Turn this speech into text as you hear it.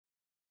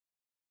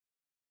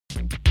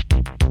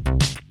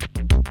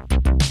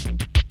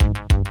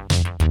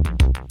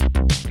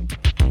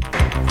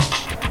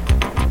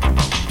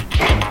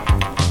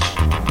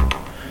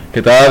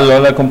¿Qué tal?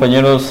 Hola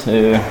compañeros,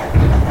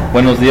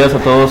 buenos días a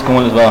todos,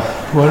 ¿cómo les va?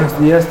 Buenos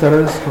días,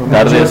 tardes,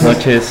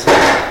 noches,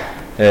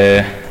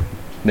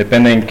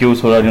 depende en qué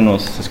uso horario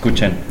nos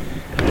escuchen.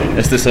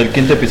 Este es el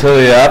 5º episodio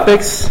de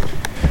Apex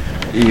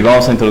y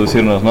vamos a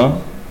introducirnos, ¿no?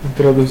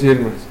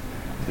 Introducirnos.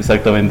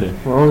 Exactamente.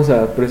 Vamos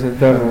a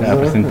presentarnos. A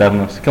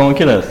presentarnos, como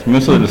quieras, mi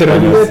uso del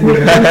español.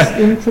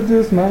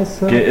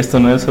 ¿Qué? ¿Esto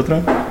no es otro?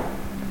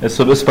 Es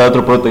solo es para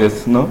otro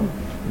podcast, ¿no?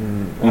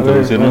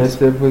 Introducirnos.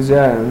 Pues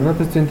ya, no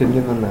te estoy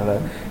entendiendo nada.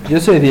 Yo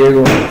soy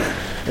Diego.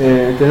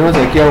 Tenemos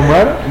aquí a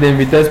Omar, de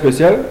invitado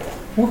especial,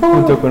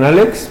 junto con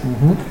Alex.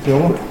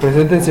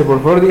 Preséntense,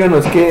 por favor,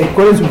 díganos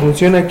cuál es su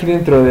función aquí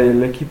dentro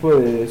del equipo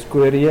de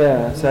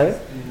Escudería SAE.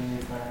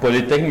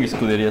 Politécnico y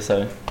Escudería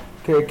SAE.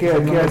 ¿Qué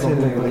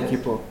hacen en el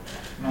equipo?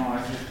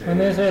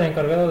 Bueno, yo soy el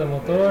encargado de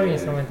motor y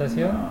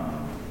instrumentación.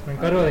 Me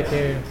encargo de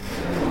que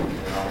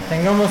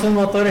tengamos un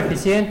motor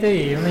eficiente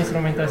y una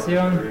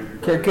instrumentación.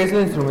 ¿Qué es la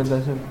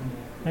instrumentación?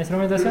 La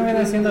instrumentación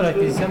viene siendo la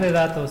adquisición de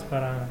datos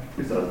para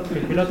que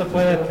el piloto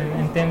pueda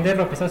entender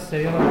lo que está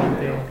sucediendo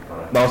durante...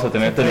 ¿Vamos a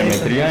tener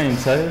telemetría en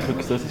SAE, lo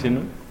que estás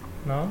diciendo?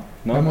 ¿No?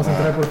 ¿Vamos a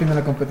entrar por fin en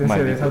la competencia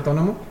de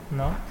autónomo?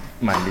 No.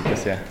 Maldita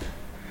sea.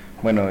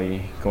 Bueno,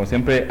 y como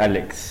siempre,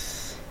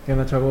 Alex. ¿Qué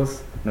onda,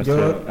 chavos?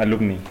 Nuestro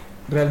alumni.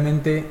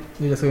 Realmente,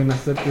 yo soy un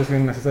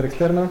asesor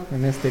externo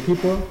en este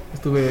equipo.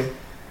 Estuve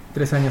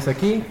 3 años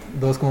aquí,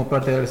 2 como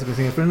parte de la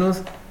suspensión y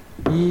frenos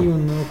y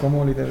 1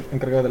 como líder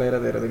encargado de la era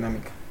de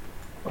aerodinámica.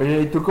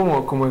 Oye, ¿y tú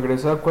como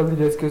egresado, cuál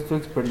dirías que es tu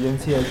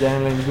experiencia ya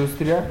en la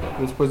industria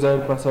después de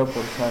haber pasado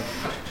por SAE?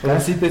 O sea,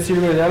 ¿sí te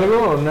sirve de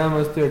algo o nada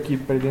más estoy aquí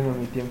perdiendo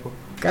mi tiempo?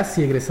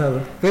 Casi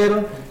egresado,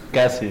 pero...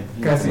 Casi.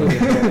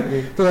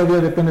 Todavía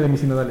depende de mis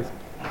sinodales.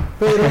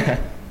 Pero,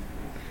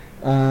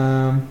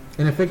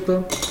 en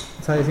efecto,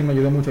 SAE sí me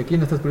ayudó mucho aquí.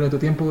 No estás perdiendo tu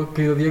tiempo,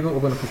 querido Diego, o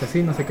bueno, quizás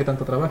sí, no sé qué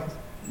tanto trabajes.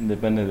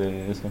 Depende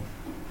de eso.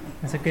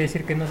 ¿Eso quiere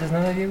decir que no haces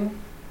nada, Diego?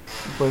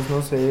 Pues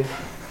no sé.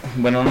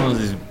 Bueno,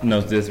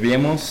 nos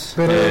desviemos.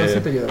 Pero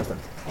sí te ayuda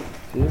bastante.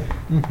 ¿Sí?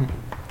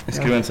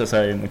 Escríbanse a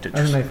SAE, muchachos.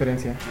 Hay una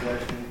diferencia.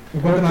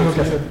 Bueno, algo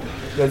que hacer.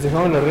 Les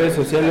dejamos las redes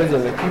sociales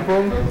del equipo.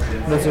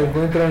 Nos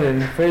encuentran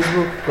en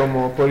Facebook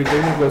como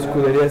Politécnico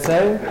Escudería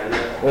SAE,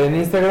 en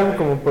Instagram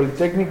como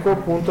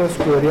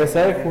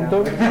politécnico.escudería.sae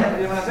junto.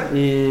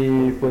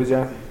 Y pues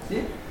ya.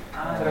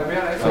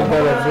 Son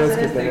todas las redes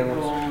que tenemos.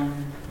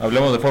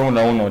 Hablemos de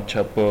Fórmula 1,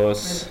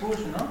 chapos.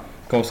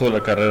 ¿Cómo estuvo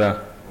la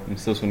carrera en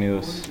Estados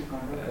Unidos?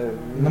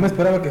 No me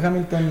esperaba que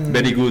Hamilton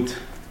Very good.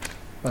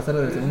 pasara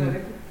del segundo.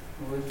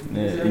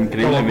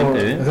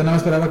 Increíblemente, O sea, no me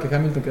esperaba que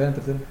Hamilton quedara en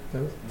tercero,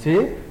 ¿sabes? ¿Sí?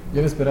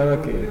 Yo me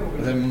esperaba que,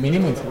 o sea,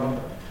 mínimo en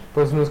segundo.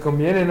 Pues nos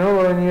conviene, ¿no?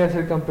 Va a venir a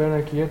ser campeón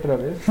aquí otra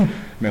vez.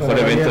 Mejor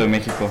evento de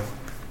México.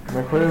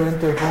 Mejor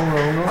evento de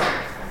Fórmula 1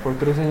 por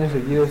 3 años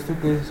seguidos. ¿Tú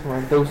qué dices,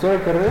 Juan? ¿Te gustó la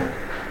carrera?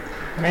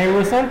 Me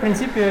gustó al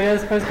principio, ya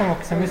después como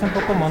que se me hizo un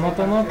poco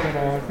monótono,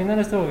 pero al final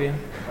estuvo bien.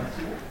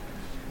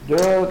 Yo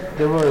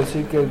debo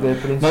decir que desde el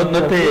principio...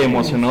 ¿No te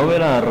emocionó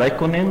ver a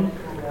Raikkonen?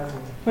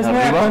 Pues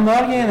mira, cuando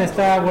alguien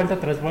está vuelta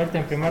tras vuelta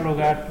en primer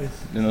lugar, pues...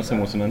 ¿No es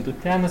emocionante?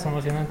 Ya no es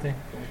emocionante.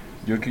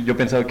 Yo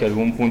pensaba que a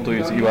algún punto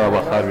iba a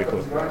bajar, viejo.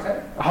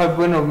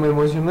 Bueno, me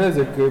emocioné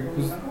desde que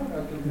pues,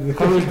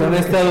 Hamilton ha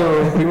estado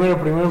primero.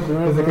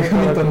 Desde que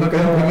Hamilton no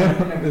quedó primero,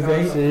 desde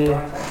ahí. Sí.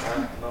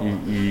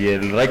 Y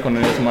el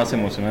Raikkonen es más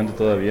emocionante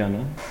todavía, ¿no?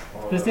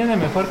 Pues tiene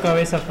mejor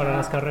cabeza para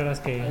las carreras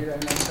que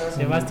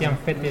Sebastian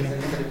Vettel.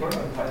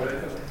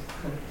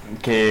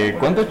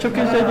 ¿Cuántos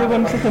choques ya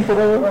llevan esta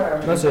temporada?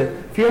 No sé,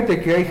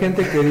 fíjate que hay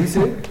gente que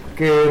dice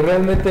que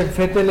realmente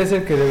Vettel es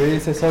el que debería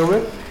irse a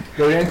Sauber.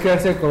 Deberían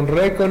quedarse con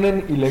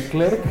Raikkonen y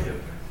Leclerc.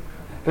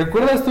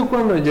 ¿Recuerdas tú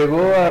cuando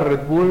llegó a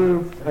Red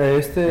Bull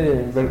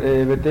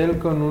Vettel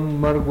con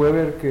un Mark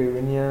Webber que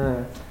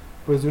venía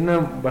pues de una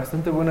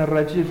bastante buena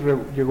racha y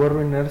llegó a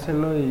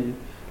arruinárselo y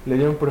le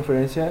dieron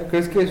preferencia?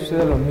 ¿Crees que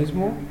suceda lo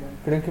mismo?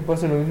 ¿Creen que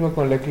pase lo mismo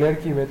con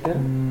Leclerc y Vettel?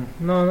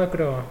 No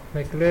creo.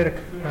 Leclerc,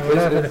 la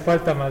verdad, le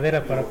falta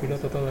madera para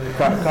piloto todavía.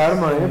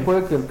 Karma,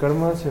 puede que el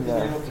karma se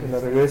la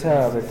regrese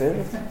a Vettel.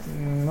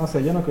 No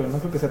sé, yo no creo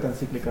que sea tan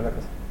cíclica la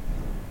cosa.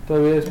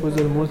 Todavía después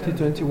del Multi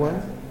 21.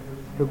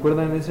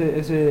 ¿Recuerdan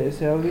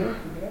ese audio?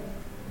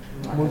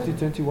 Multi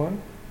 21.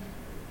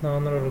 No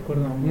lo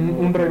recuerdo.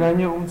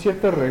 Un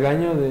cierto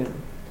regaño de...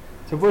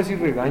 ¿Se puede decir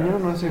regaño?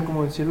 No sé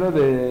cómo decirlo.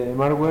 De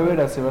Mark Webber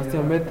a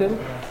Sebastian Vettel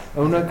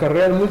a una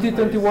carrera. El Multi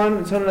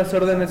 21 son las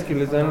órdenes que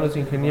les dan los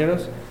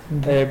ingenieros.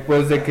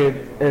 Pues de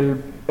que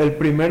el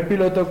primer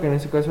piloto, que en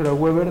ese caso era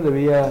Webber,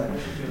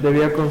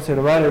 debía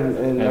conservar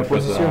la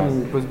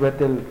posición. Y pues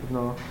Vettel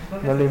no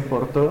le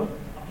importó.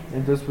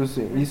 Entonces pues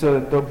hizo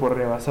de todo por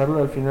rebasarlo.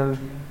 Al final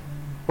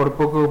por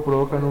poco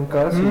provocan un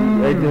caos y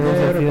ahí tenemos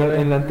al final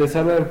en la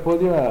antesala del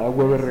podio a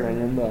Webber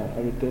regañando a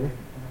Vettel.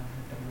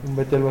 Un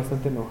Vettel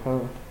bastante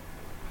enojado.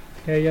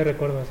 Ya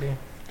recuerdo, sí.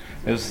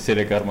 Eso sí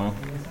sería karma.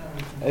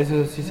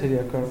 Eso sí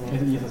sería karma.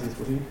 Y eso sí es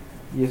posible.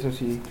 Y eso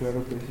sí,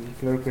 claro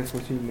que es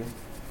posible.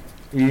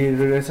 Y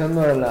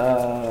regresando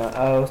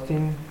a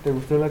Austin, ¿te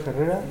gustó la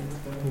carrera,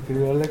 mi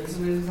querido Alex?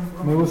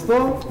 Me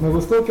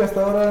gustó que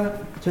hasta ahora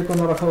Checo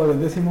no ha bajado del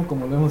 10º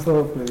como lo hemos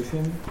estado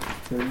prediciendo,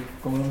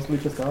 como lo hemos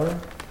dicho hasta ahora.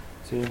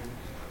 Sí.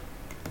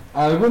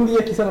 Algún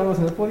día quizá lo vemos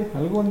en el podio,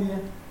 algún día.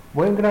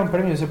 Buen gran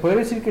premio. Se podría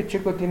decir que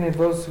Checo tiene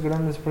 2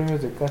 grandes premios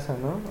de casa,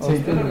 ¿no? Sí.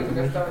 Austin y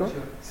México.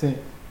 Sí,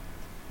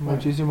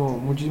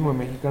 Muchísimo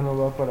mexicano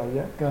va para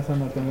allá. casa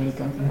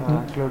norteamericana.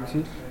 Ah, claro que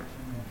sí.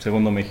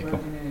 Segundo México.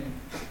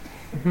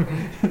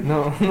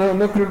 No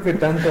creo que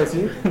tanto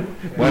así.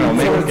 Bueno,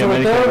 México sobre que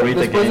América todo ahorita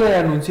después que... de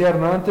anunciar,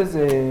 ¿no? Antes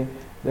de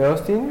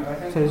Austin,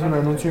 se hizo un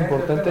anuncio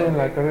importante en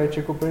la carrera de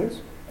Checo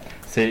Pérez.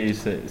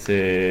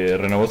 Se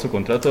renovó su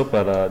contrato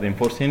de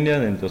Force India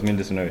en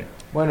 2019.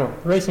 Bueno,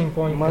 Racing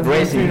Point. más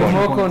bien Racing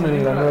firmó Point.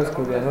 con la nueva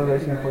escudería, ¿no?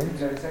 Racing Point.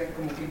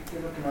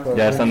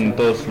 Ya están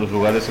todos los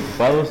lugares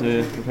ocupados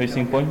de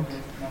Racing Point.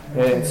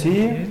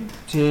 Sí,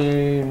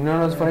 si no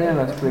nos fallan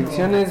las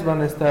predicciones,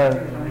 van a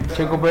estar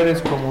Checo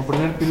Pérez como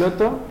primer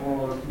piloto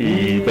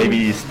Y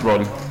Baby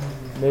Stroll.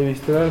 David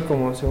Stroll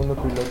como segundo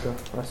piloto.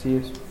 Así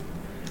es.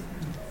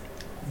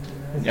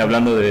 Y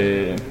hablando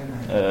de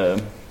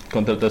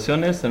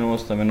contrataciones,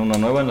 tenemos también una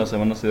nueva. En la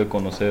semana se dio a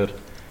conocer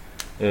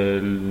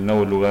el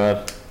nuevo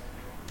lugar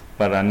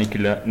para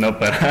Nikola. No,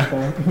 para.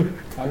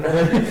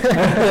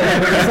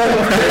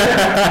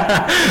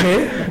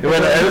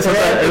 Bueno,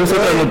 es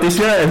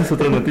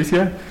otra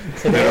noticia.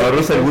 Pero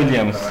Russell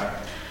Williams.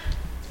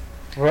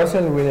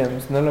 Russell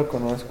Williams, no lo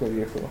conozco,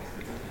 viejo.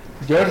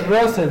 George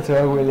Russell se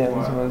va a Williams,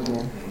 más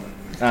bien.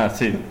 Ah,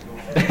 sí.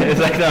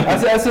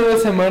 Exactamente. Hace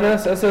dos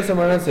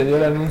semanas se dio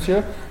el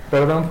anuncio.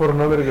 Perdón por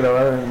no haber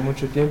grabado en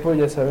mucho tiempo,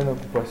 ya saben,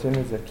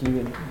 ocupaciones de aquí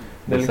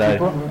del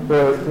equipo.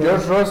 Pero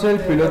George Russell,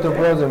 piloto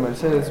pro de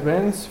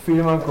Mercedes-Benz,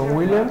 firma con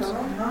Williams.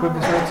 Creo que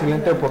es una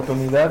excelente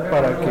oportunidad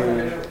para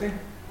que...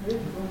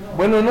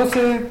 Bueno, no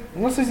sé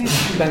si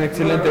es tan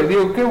excelente.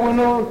 Digo, qué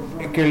bueno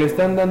que le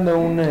están dando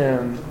un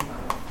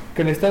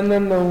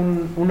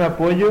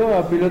apoyo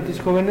a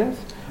pilotos jóvenes.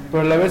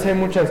 Pero a la vez hay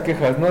muchas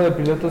quejas, ¿no? De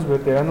pilotos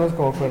veteranos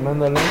como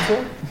Fernando Alonso,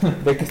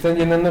 de que están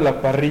llenando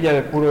la parrilla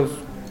de puros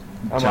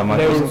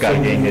amateurs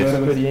sin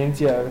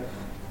experiencia,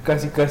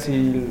 casi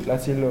así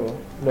lo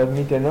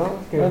admite, ¿no?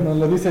 Que Bueno,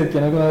 lo dice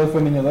quien alguna vez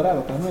fue niño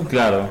dorado también.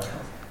 Claro.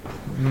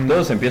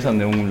 Todos empiezan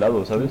de un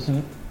lado, ¿sabes? Ujú.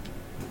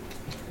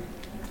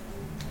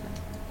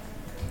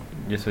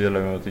 Y eso ya lo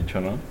habíamos dicho,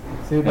 ¿no?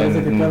 Sí,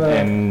 parece que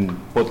cada... En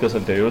podcast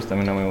anteriores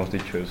también habíamos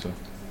dicho eso.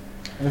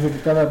 Parece que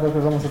cada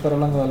podcast vamos a estar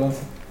hablando de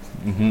Alonso.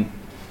 Ujú.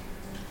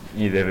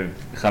 Y de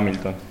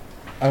Hamilton.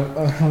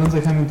 Alonso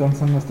y Hamilton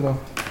son nuestro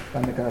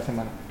pan de cada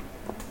semana.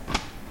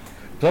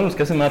 Son los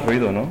que hacen más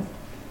ruido, ¿no?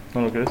 ¿No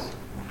lo crees?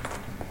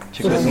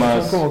 Chicos, son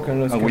más como que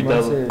en los que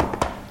agüitados.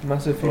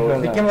 más se fija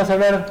 ¿De quién vas a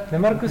hablar? ¿De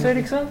Marcus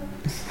Ericsson?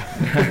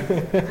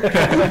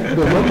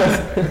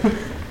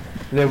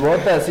 de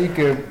Bottas, sí,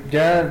 que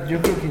ya,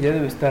 yo creo que ya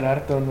debe estar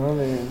harto, ¿no?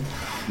 De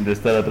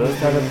estar atrás. De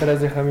estar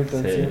atrás de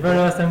Hamilton, Sí. sí.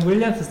 Pero hasta en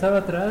Williams estaba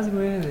atrás,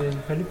 güey, de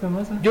Felipe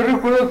Massa. Yo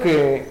recuerdo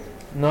que...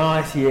 No,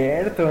 es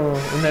cierto.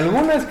 En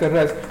algunas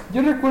carreras.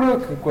 Yo recuerdo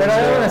que cuando...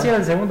 Pero aún así era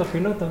el segundo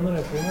piloto, no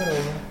el primero,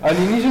 güey. Al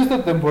inicio de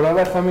esta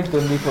temporada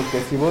Hamilton dijo que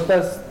si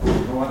Bottas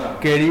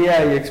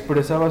quería y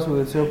expresaba su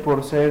deseo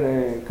por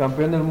ser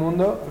campeón del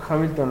mundo,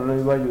 Hamilton lo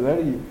iba a ayudar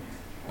y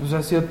pues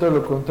ha sido todo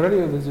lo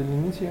contrario desde el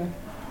inicio.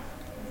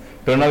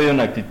 Pero no había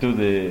una actitud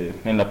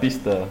en la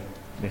pista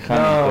de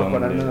Hamilton. No,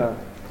 para de nada.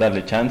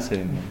 Darle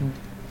chance.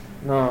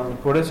 No,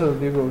 por eso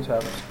digo, o sea,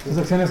 Sus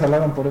acciones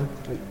hablaron por él.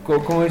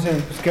 como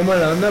dicen, pues qué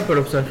mala onda,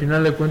 pero pues al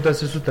final de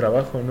cuentas es su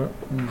trabajo, ¿no?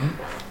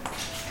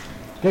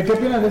 ¿Qué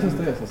opinan de eso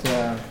ustedes? O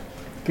sea,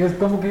 ¿qué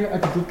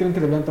actitud creen que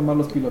deberían tomar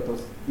los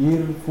pilotos?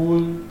 ¿Ir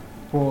full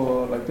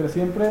por la victoria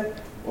siempre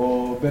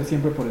o ver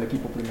siempre por el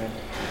equipo primero?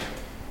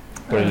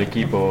 Por el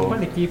equipo.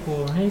 ¿Cuál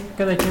equipo?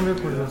 Cada quien ve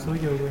por lo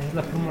suyo, güey. Es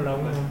la Fórmula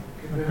 1.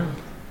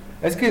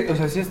 Es que, o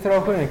sea, sí es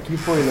trabajo en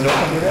equipo y lo que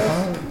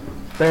quieras,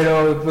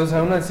 pero pues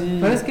aún así...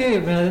 Pero es que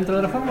bueno, dentro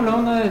de la Fórmula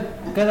 1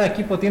 cada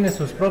equipo tiene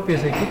sus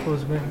propios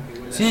equipos, güey.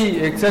 Sí,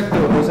 exacto,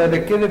 o sea,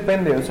 ¿de qué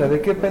depende? O sea,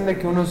 ¿de qué depende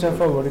que uno sea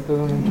favorito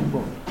de un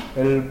equipo?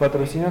 ¿El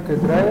patrocinio que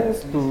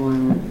traes? ¿Tu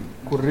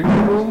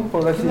currículum?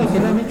 Por así Es lo que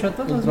le han decirlo. dicho a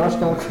todos, El trash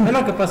güey. talk. Es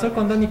lo que pasó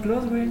con Danny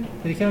Close, güey. Le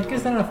dijeron, ¿quieres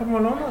estar en la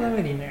Fórmula 1?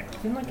 Dame dinero.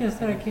 Si no quieres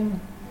estar aquí,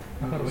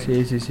 mejor,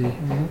 güey. Sí.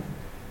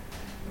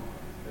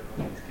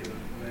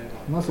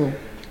 No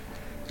sé.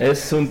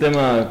 Es un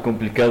tema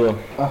complicado.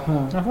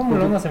 Ajá. La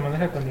Fórmula 1 se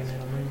maneja con dinero,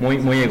 güey.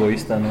 Muy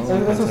egoísta, ¿no? Un Eso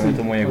sí.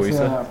 pensamiento muy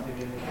egoísta. O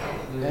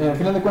sea, al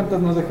final de cuentas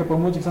nos deja, por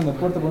mucho que sea un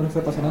deporte, por mucho que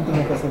sea apasionante, no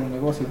deja de ser un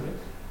negocio.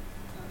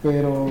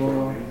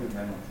 Pero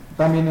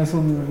también es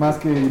más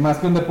que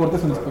un deporte,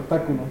 es un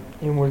espectáculo.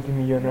 Y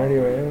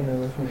multimillonario,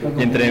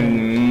 Y entre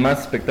más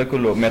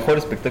espectáculo, mejor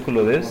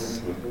espectáculo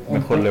des,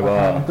 mejor le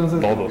va Ajá,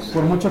 entonces, a todos.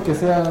 por mucho que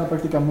sea una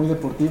práctica muy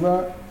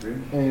deportiva,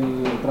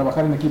 el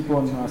trabajar en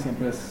equipo no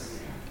siempre es...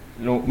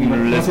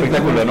 El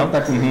espectáculo, ¿no?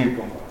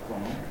 Ujú.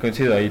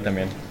 Coincido ahí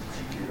también.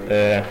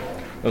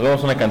 ¿Nos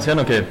vamos a una canción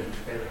o qué?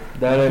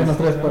 Dale. ¿Qué nos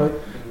traes para hoy?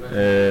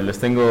 Les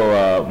tengo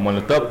a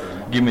Molotov,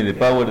 Give Me the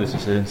Power de su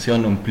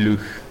sección Unplug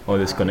o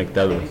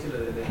Desconectado.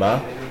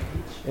 ¿Va?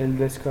 El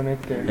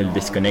desconecte. El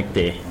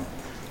desconecte.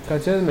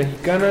 Canciones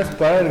mexicanas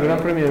para el Gran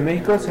Premio de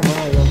México,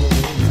 semana de Gran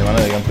Premio.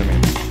 Semana de Gran Premio.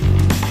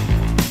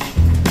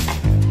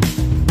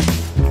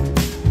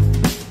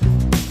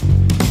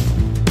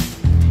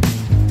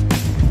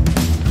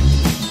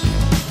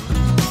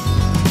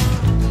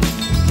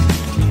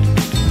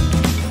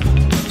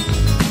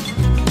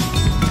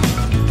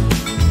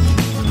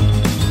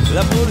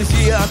 La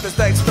policía te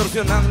está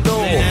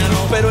extorsionando,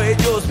 pero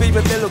ellos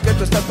viven de lo que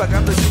tú estás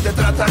pagando y si te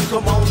tratan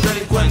como un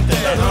delincuente,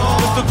 no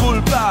es tu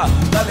culpa.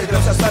 Dale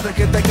gracias a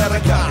que te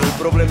carga el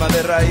problema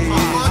de raíz.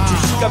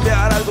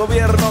 Cambiar al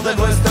gobierno de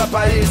nuestro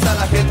país, a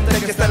la gente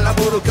que está en la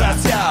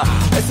burocracia,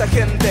 esa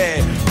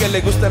gente que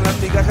le gustan las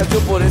migajas. Yo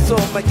por eso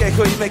me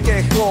quejo y me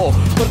quejo,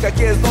 porque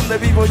aquí es donde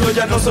vivo, yo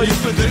ya no soy un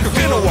pendejo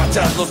que no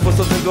guachas los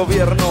puestos del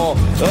gobierno.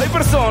 Hay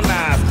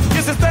personas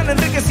que se están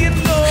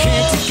enriqueciendo,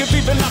 gente que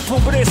vive en la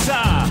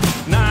pobreza.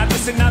 Nadie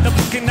hace nada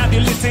porque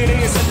nadie le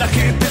interesa. La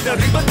gente de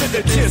arriba te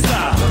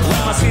detesta.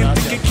 Hay más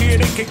gente que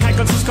quiere que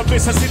caigan sus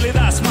cabezas. Si le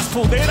das más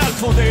poder al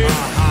poder,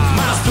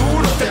 más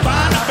duro te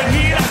van a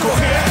venir a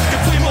coger. Que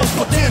fuimos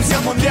potencia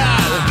mundial,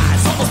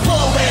 somos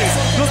pobres,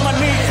 nos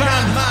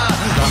manejan mal.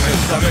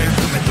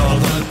 dame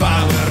todo el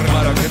power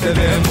para que te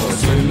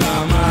demos en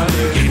la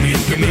madre. Give me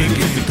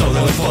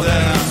todo el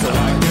poder.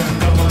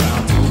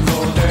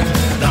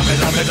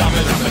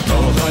 Dame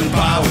todo el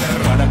power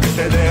para que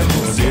te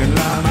demos en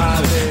la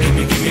madre.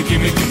 Give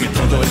me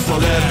todo el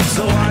poder.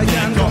 So I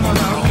can come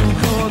around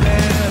to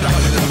joder. Dame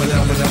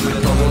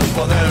todo el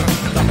poder.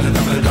 Dame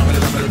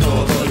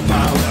todo el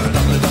power.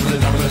 Dame todo el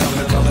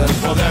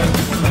poder.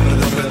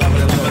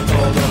 Dame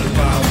todo el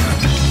power.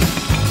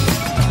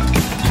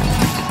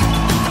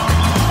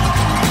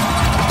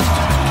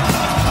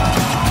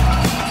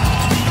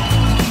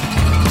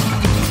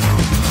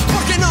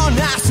 Porque no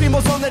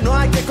nacimos donde no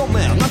hay que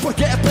comer. No hay por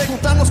qué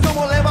preguntarnos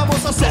cómo le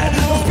vamos a hacer.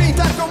 Nos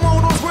pintan como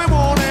unos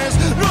huevones.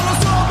 No lo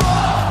somos.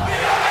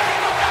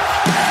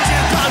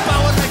 Sienta el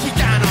power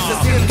mexicano. Se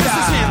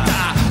sienta.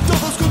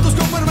 Todos juntos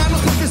como hermanos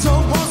porque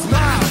somos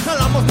más.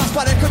 Hablamos más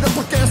parejo de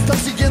por qué están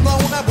siguiendo a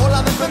una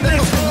bola de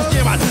pendejos que nos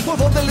llevan por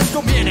donde les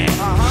conviene.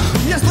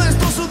 Y es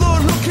nuestro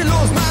sudor lo que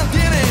los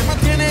mantiene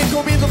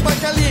comiendo pan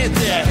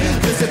caliente.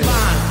 Ese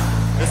pan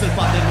es el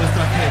pan de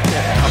nuestra gente.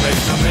 Dame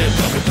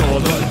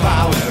todo el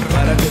power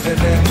para que te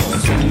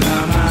demos en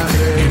la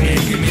madre.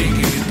 Give me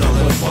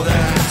todo el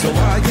poder. So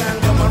I can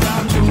come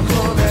around to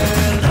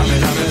joder. Dame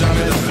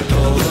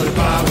todo el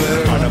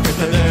power para que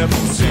te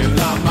demos en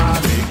la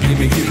madre. Give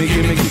me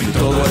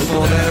todo el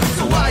poder.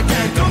 So I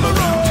can come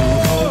around to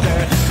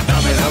joder.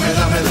 Dame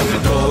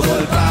todo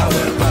el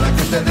power para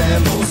que te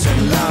demos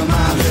en la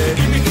madre.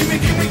 Give me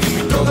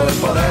todo el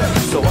poder.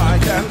 So I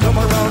can come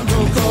around to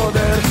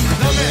joder.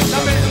 Dame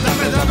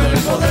el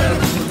poder.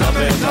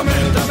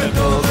 Dame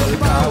todo el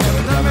power.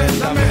 Dame el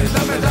poder.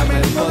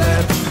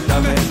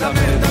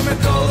 Dame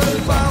todo el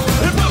power.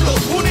 El pueblo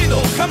unido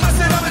jamás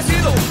será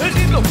vencido. El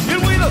Hitler y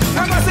el Guido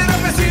jamás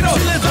serán vecinos.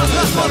 Si les das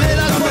más poder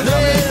al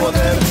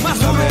poder, más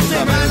duro te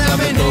van a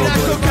venir a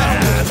tocar.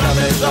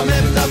 Dame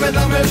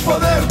el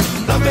poder.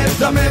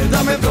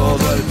 Dame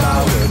todo el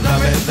power.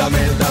 Dame el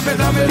poder.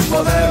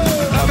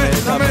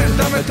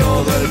 Dame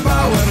todo el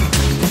power.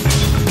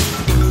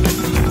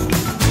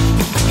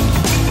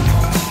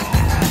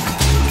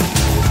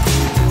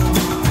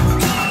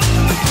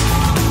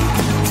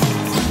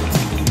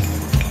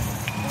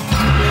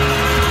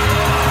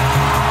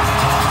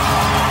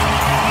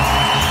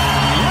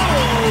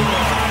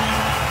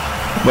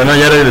 Bueno,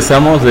 ya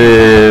regresamos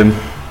de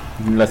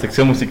la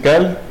sección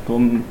musical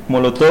con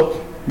Molotov.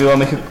 Viva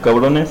México,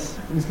 cabrones.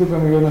 Disculpa,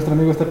 amigo, nuestro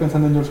amigo está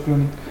pensando en George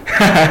Clooney.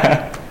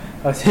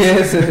 Así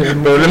es,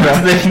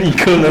 Problemas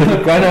técnicos, ¿no?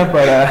 mexicana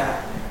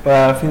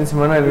para fin de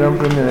semana del Gran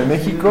Premio de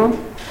México.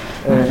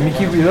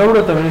 Miki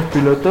Vidobro también es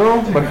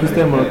piloto, bajista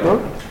de Molotov.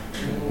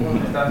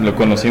 Lo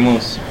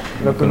conocimos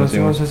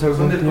hace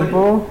algún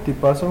tiempo,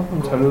 tipazo,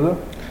 un saludo.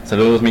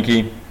 Saludos,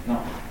 Miki.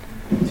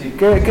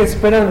 ¿Qué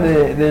esperan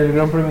del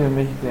Gran Premio de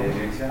México?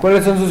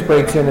 ¿Cuáles son sus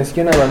predicciones?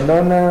 ¿Quién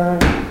abandona?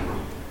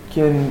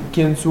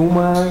 ¿Quién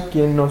suma?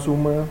 ¿Quién no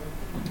suma?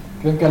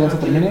 ¿Creen que Alonso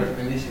termine?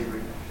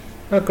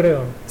 No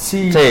creo.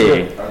 Sí.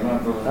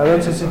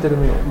 Alonso sí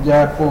termina.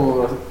 Ya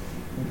por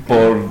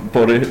todos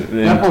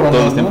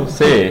los tiempos.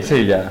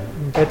 Sí, ya.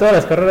 De todas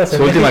las carreras en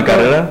Su última México,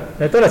 carrera.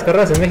 De todas las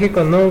carreras en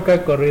México nunca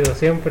ha corrido,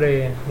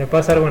 siempre le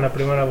pasa algo en la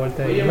primera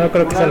vuelta y no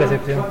creo que sea la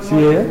excepción. Sí,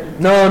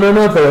 No,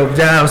 pero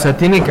ya, o sea,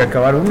 tiene que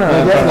acabar una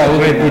para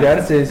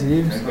retirarse,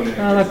 sí.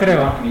 No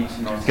creo.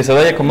 Que se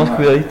vaya con más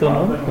cuidadito,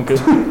 ¿no? Aunque...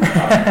 que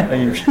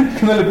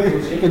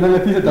no le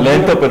pise tan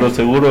Lento pero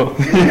seguro.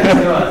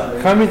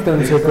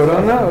 Hamilton se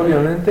corona,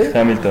 obviamente.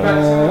 Hamilton.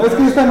 Es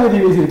que está muy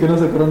difícil que no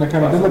se corona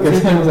Hamilton, es lo que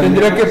decíamos ayer.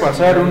 Tendría que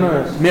pasar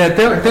una. Mira,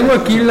 tengo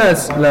aquí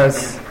las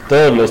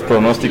todos los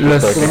pronósticos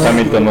Los- para que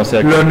Hamilton no sea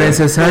Lo campeón.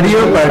 necesario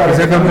para que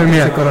sea campeón.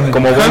 Mira,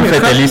 Como buen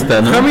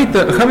fetelista, ¿no?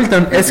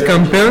 Hamilton es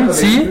campeón,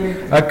 sí,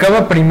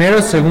 acaba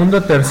primero,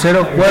 segundo,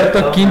 tercero,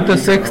 cuarto, quinto,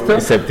 sexto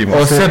Y séptimo.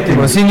 o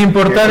séptimo, sin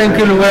importar en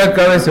qué lugar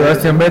acabe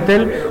Sebastian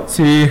Vettel.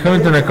 Si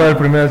Hamilton acaba el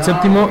primero al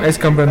séptimo, es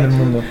campeón del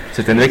mundo.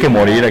 Se tendría que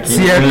morir aquí.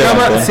 Si un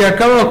levantón.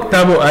 acaba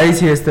octavo, ahí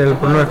sí está el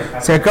problema.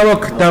 Si acaba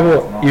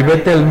octavo y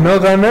Vettel no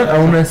gana,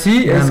 aún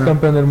así es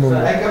campeón del mundo.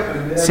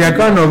 Si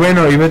acaba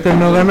noveno y Vettel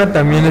no gana,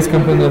 también es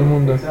campeón del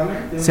mundo.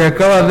 Si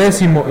acaba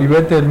décimo y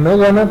Vettel no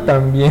gana,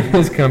 también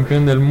es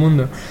campeón del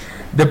mundo.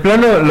 De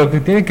plano, lo que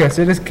tiene que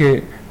hacer es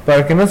que,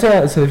 para que no se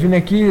define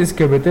aquí, es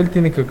que Vettel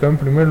tiene que acabar en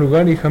primer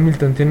lugar y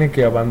Hamilton tiene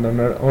que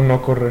abandonar o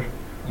no correr.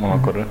 No va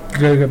a correr.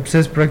 Que, pues,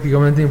 es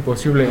prácticamente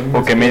imposible.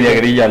 O que media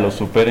grilla lo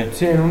supere.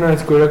 Sí, en una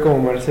escuela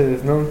como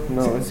Mercedes, ¿no?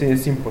 No, sí,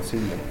 es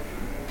imposible.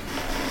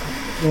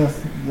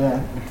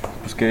 Ya.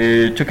 Pues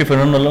que choque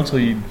Fernando Alonso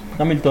y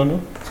Hamilton, ¿no?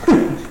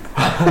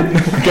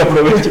 Que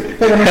aproveche.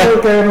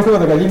 Que no juego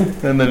de gallina.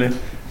 Ándale.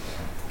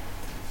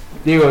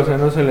 Digo, o sea,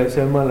 no se le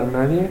desea mal a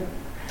nadie.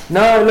 No,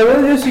 la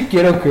verdad yo sí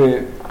quiero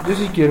que...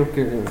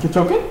 ¿Que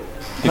choque?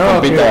 Que no,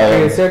 compita.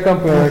 que sea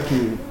campeón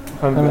aquí.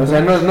 Hamilton. O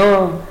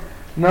sea,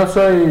 no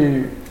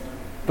soy...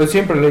 Pues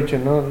siempre lo he dicho,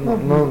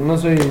 no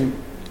soy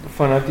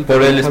fanático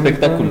Por de el Hamilton.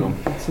 espectáculo.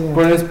 Sí.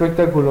 Por el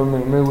espectáculo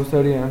me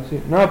gustaría, sí.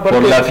 No, aparte,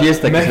 Por la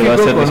fiesta que se va a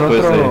hacer con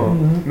después de...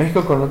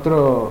 México con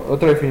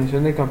otra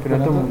definición de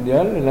campeonato ¿Campeonato?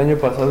 mundial. El año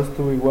pasado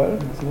estuvo igual.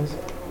 Así es.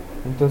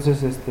 Entonces,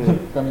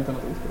 Hamilton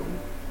otra vez, pero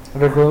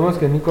bueno. recordemos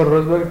que Nico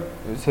Rosberg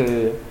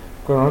se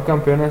coronó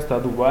campeón hasta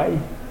Dubai.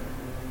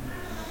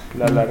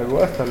 La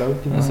largó hasta la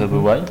última. ¿Hacia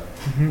Dubai?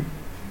 Ujú.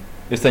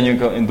 ¿Este año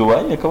en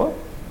Dubai acaba?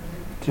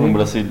 Sí. ¿O en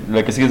Brasil?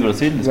 La que sigue es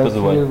Brasil, después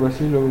Brasil, Dubai.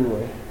 Brasil, luego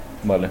Dubai.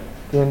 Vale.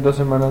 Tienen 2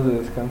 semanas de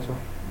descanso.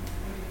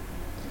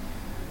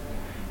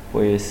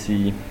 Pues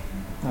sí.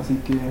 Así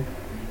que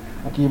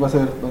aquí va a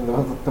ser donde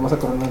te vas a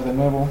coronar de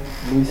nuevo,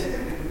 Luis.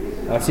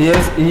 Así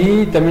es,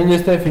 y también ya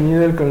está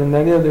definido el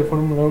calendario de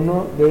Fórmula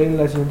 1 de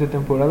la siguiente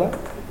temporada.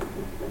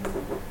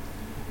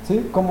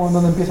 ¿Sí? ¿Cómo?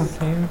 ¿Dónde empieza?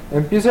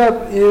 Empieza,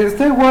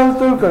 está igual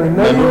todo el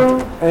calendario.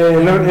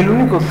 El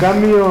único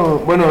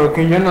cambio, bueno,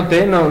 que yo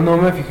noté, no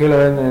me fijé la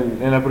verdad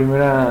en la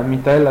primera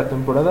mitad de la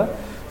temporada,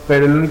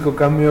 pero el único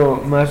cambio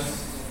más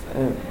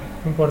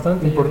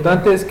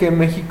importante es que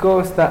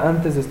México está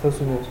antes de Estados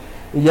Unidos.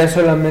 Y ya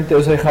solamente,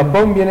 o sea, de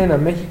Japón vienen a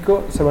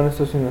México, se van a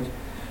Estados Unidos.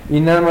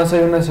 Y nada más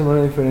hay una semana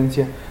de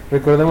diferencia.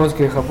 Recordemos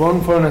que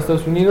Japón fueron a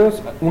Estados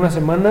Unidos, una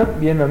semana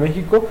vienen a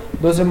México,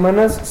 2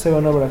 semanas se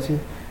van a Brasil.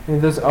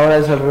 Entonces ahora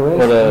es al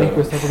revés, Ahora-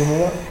 México está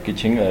primero. Qué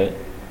chinga,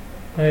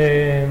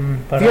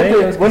 Para Fíjate,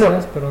 ellos bueno.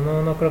 quizás, pero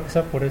no creo que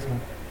sea por eso.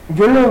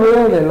 Yo lo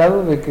veo del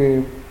lado de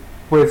que,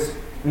 pues,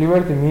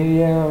 Liberty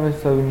Media,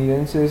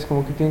 estadounidenses,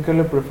 como que tienen que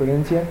darle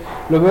preferencia.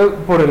 Lo veo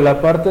por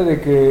la parte de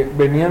que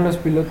venían los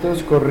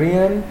pilotos,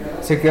 corrían,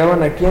 se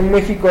quedaban aquí en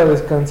México a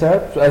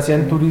descansar,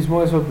 hacían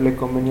turismo, eso le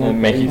convenía. En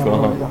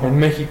México, ajá. En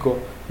México,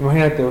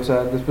 imagínate, o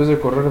sea, después de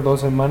correr 2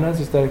 semanas,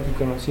 estar aquí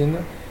conociendo.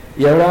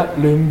 Y ahora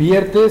lo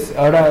inviertes,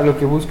 ahora lo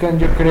que buscan,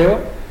 yo creo,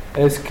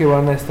 es que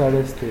van a estar,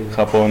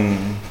 Japón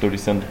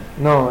turistando.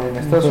 no, en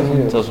Estados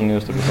Unidos. Estados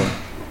Unidos turistando.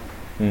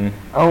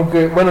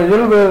 Aunque, bueno, yo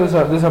lo veo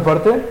de esa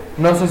parte.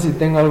 No sé si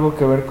tenga algo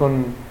que ver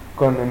con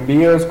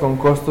envíos, con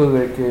costos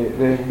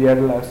de enviar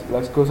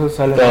las cosas.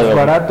 Sale Toda más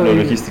barato. la y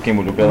logística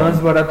involucrada.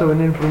 más barato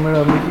venir primero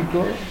a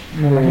México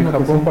Me de imagino que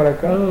Japón sí. para acá.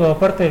 Claro,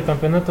 aparte del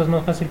campeonato es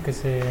más fácil que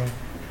se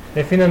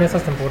definan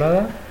estas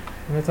temporadas,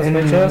 en estas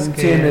fechas,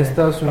 que sí, en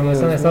Estados cuando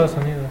Unidos, están en ¿no?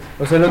 Estados Unidos.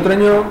 O sea, el otro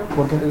año,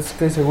 ¿Por qué? es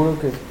que seguro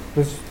que,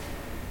 pues,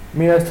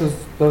 mira estos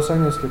 2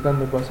 años que acaban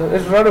de pasar.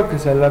 Es raro que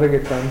se alargue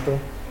tanto.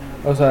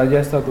 O sea, ya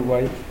está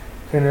Dubái.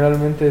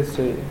 Generalmente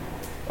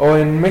o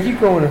en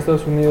México o en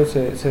Estados Unidos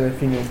se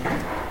define.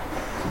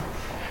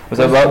 O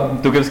sea,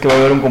 ¿tú crees que va a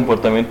haber un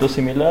comportamiento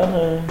similar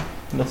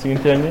el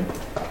siguiente año?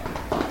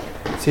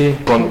 Sí,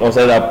 O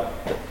sea,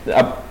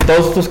 a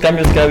todos estos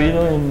cambios que ha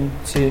habido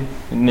sí,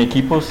 en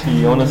equipos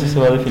y aún así se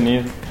va a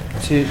definir.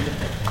 sí.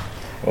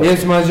 Y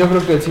es más, yo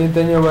creo que el siguiente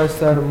año va a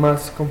estar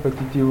más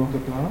competitivo.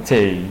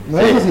 Sí. No,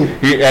 eso sí.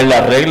 Y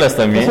las reglas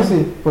también. Eso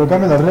sí, por el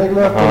cambio de las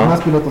reglas, por Ajá.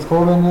 más pilotos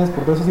jóvenes,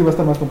 porque eso sí va a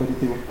estar más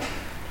competitivo.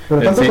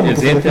 Pero El tanto si- como el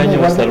que se siguiente define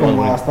año va a igual estar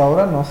como más hasta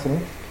ahora, no sé.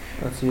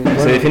 Así es. ¿Se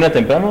Bueno, define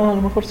temprano? A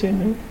lo mejor sí,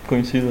 ¿no?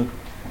 Coincido.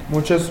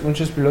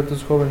 muchos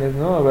pilotos jóvenes,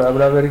 ¿no?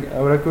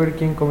 Habrá que ver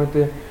quién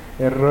comete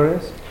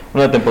errores.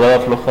 Una temporada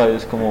floja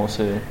es como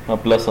se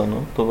aplaza, ¿no?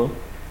 Todo.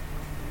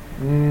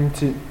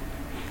 Sí.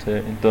 Sí,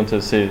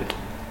 entonces sí.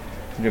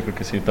 Yo creo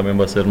que sí, también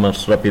va a ser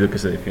más rápido que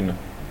se defina.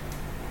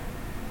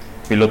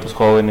 Pilotos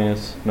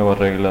jóvenes, nuevas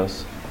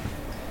reglas,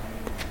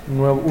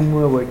 Un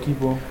nuevo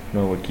equipo.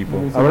 nuevo equipo.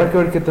 Sí. Habrá que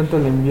ver qué tanto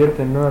le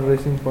invierten, ¿no? A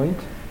Racing Point.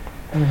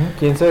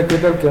 Quién sabe qué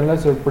tal que dan la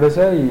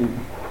sorpresa y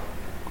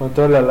con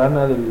toda la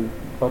lana del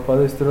papá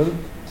de Stroll,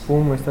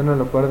 pum, están a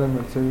la par de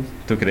Mercedes.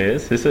 ¿Tú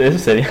crees? Eso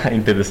sería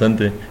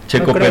interesante.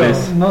 Checo No creo.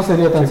 Pérez. No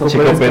sería tan Checo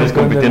Checo Pérez Pérez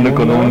campeón del compitiendo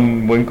con mundo.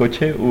 un buen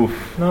coche. Uf.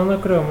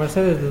 No creo,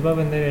 Mercedes les va a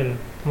vender el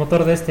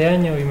motor de este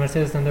año y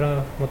Mercedes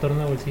tendrá motor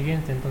nuevo el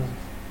siguiente, entonces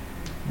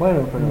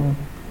Bueno, pero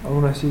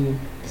aún así.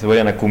 Que se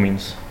vayan a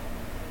Cummins.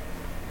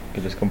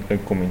 Que les compren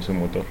Cummins su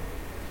motor.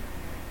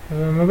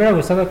 Me hubiera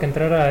gustado que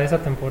entrara esa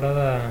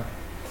temporada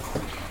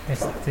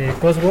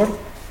Cosworth,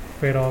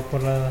 pero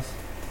por las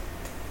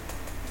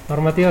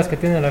normativas que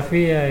tiene la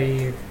FIA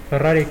y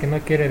Ferrari, que no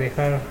quiere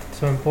dejar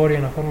su emporio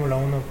en la Fórmula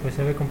 1, pues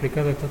se ve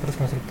complicado que otros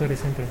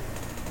constructores entren.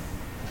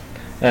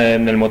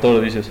 En el motor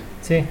lo dices.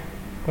 Sí,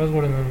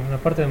 Cosworth en la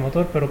parte del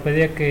motor, pero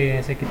pedía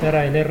que se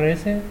quitara el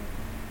RS,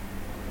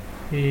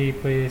 y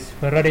pues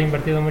Ferrari ha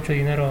invertido mucho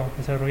dinero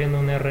desarrollando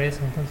un RS,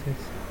 entonces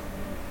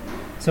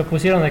se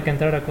opusieron a que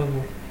entrara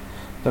Cosworth.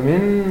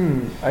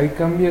 También hay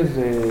cambios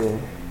de.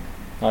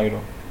 Aero.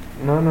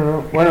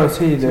 No. Bueno,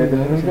 sí, de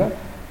técnica.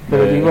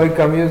 Pero De- digo, hay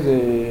cambios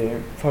de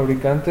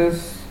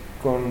fabricantes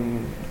con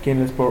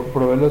quien les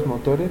provee los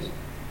motores.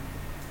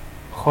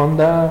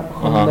 Honda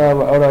ahora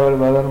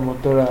va a dar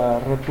motor a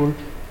Red Bull.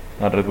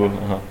 A Red Bull,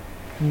 ajá.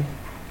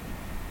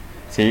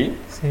 ¿Sí?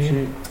 Sí,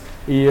 Sí.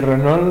 Y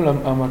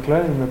Renault a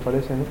McLaren, me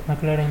parece, ¿no?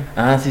 McLaren.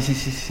 Ah, sí,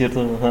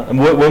 cierto. Ajá.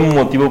 Buen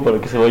motivo para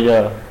que se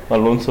vaya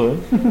Alonso, ¿eh?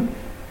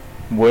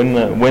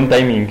 Buen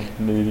timing,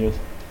 le dirías.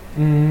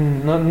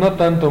 No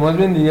tanto, más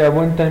bien diría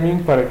buen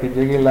timing para que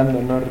llegue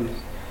Lando Norris.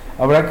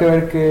 Habrá que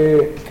ver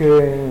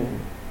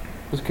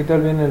pues qué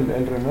tal viene el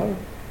Renault.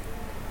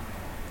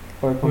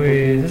 Para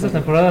competir. Pues esta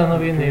temporada no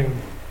viene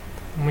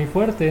muy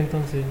fuerte,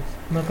 entonces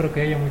no creo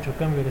que haya mucho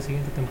cambio la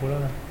siguiente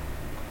temporada.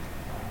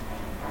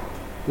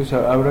 Pues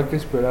habrá que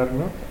esperar,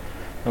 ¿no?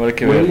 Habrá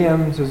que ver.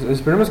 Williams,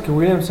 esperemos que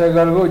Williams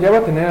haga algo. Ya va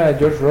a tener a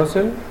George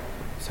Russell,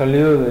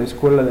 salido de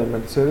escuela de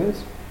Mercedes,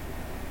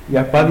 y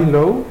a Paddy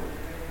Lowe,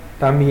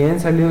 también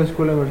salido de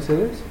escuela de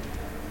Mercedes.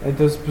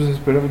 Entonces, pues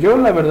esperemos. Yo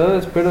la verdad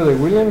espero de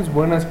Williams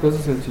buenas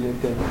cosas el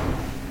siguiente año.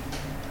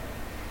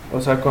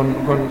 O sea,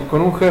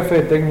 con un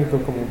jefe técnico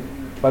como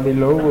Paddy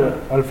Lowe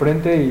al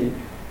frente y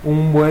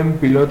un buen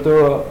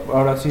piloto,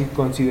 ahora sí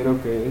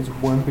considero que es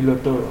buen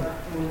piloto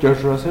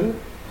George Russell.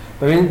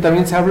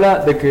 También se habla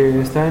de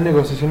que está en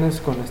negociaciones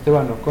con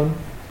Esteban Ocon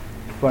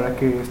para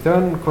que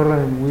Esteban corra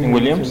en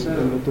Williams,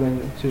 el otro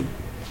año. Sí.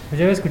 Pues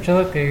yo había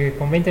escuchado que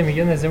con 20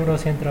 millones de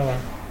euros sí entraba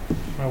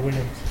a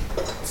Williams.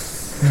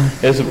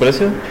 ¿Es su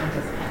precio?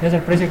 Es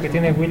el precio que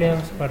tiene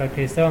Williams para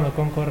que Esteban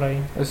Ocon corra ahí.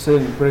 Es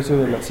el precio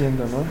del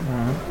asiento, ¿no?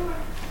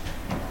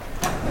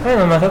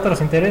 Bueno, más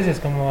otros intereses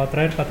como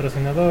atraer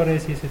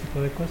patrocinadores y ese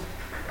tipo de cosas.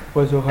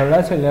 Pues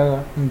ojalá se le haga.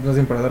 Más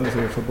bien para darle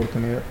su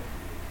oportunidad.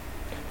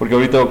 Porque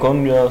ahorita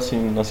Ocon ya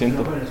sin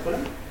asiento.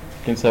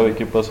 ¿Quién sabe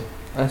qué pasa?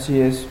 Así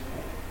es.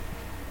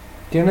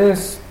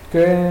 ¿Tienes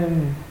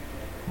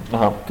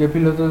Ajá. qué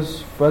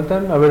pilotos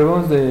faltan? A ver,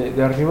 vamos de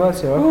arriba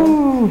hacia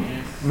abajo.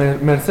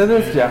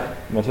 Mercedes ya.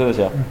 Mercedes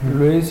ya.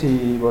 Luis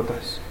y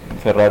Bottas.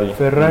 Ferrari.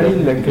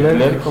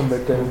 Leclerc con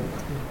Vettel.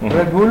 Ujú.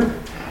 Red Bull,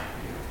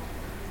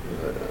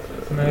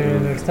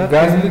 Verstappen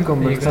Gasly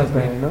con y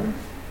Verstappen, Gasly.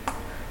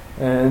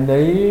 ¿no? De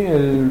ahí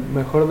el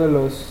mejor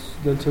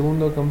del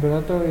segundo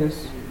campeonato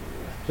es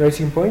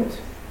Racing Point.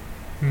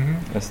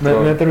 Ujú.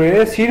 Me atrevería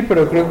a decir,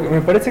 pero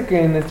me parece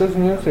que en Estados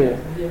Unidos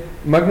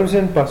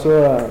Magnussen pasó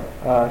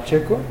a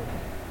Checo.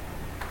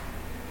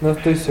 No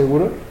estoy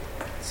seguro.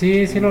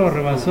 Sí, lo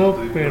rebasó,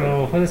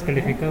 pero fue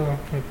descalificado,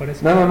 me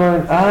parece. No.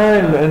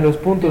 En los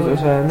puntos, o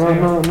sea,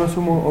 no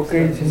sumo. Ok,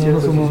 sí, No, cierto,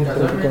 no sumo. sí,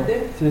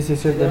 cierto. Sí,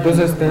 cierto.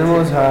 Entonces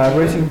tenemos a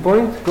Racing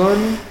Point con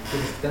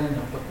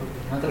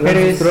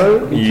Pérez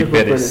Stroll y y Checo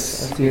Pérez.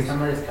 Pérez. Así es.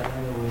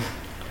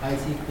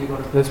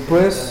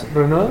 Después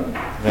Renault.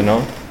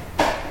 Renault.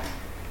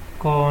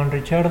 Con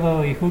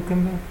Richardo y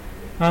Hülkenberg.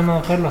 Ah,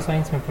 no, Carlos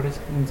Sainz me parece.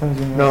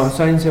 No,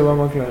 Sainz se va a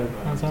McLaren.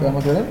 Ah, ¿Se va a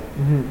McLaren?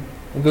 Ujú.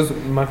 Entonces,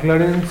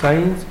 McLaren,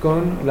 Sainz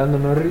con Lando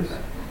Norris.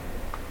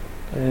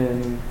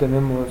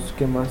 Tenemos,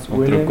 ¿qué más? Otro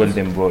Williams.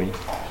 Golden Boy.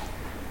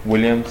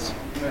 Williams.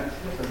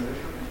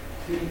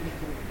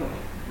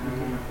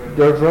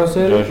 George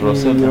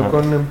Russell y ajá.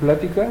 Ocon en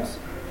pláticas.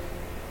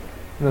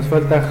 Nos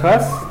falta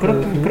Haas.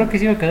 Creo que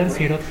sí iba a quedar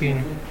Sirotkin.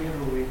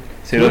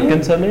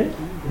 ¿Sirotkin sale?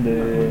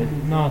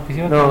 No, que sí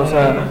iba a No, o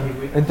quedar. sea,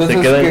 entonces,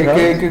 ¿Se queda en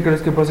Haas? ¿qué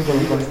crees que pase con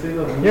Ocon?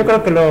 Yo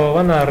creo que lo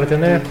van a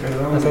retener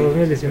hasta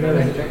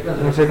 2019.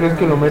 No sé, ¿crees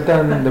que lo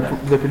metan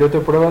de piloto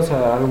de pruebas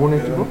a algún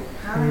equipo?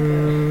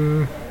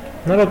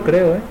 No lo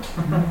creo,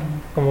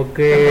 Como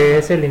que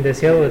es el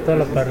indeseado de toda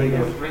la parrilla.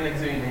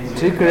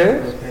 ¿Sí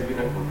crees?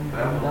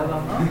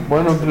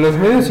 Bueno, los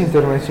medios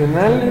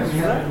internacionales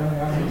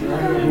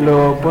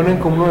lo ponen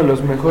como uno de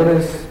los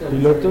mejores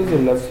pilotos,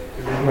 de las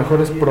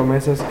mejores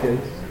promesas que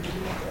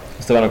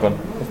Esteban Ocon.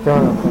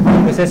 estaban.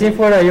 Pues si así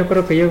fuera, yo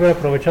creo que yo hubiera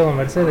aprovechado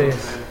Mercedes.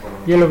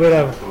 Yo lo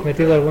hubiera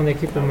metido a algún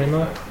equipo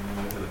menor.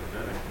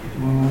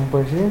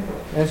 Pues sí,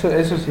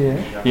 eso sí,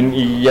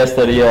 Y ya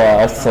estaría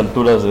a estas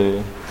alturas de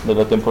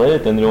la temporada y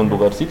tendría un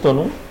lugarcito,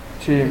 ¿no?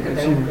 Sí.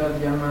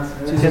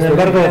 Sin Se está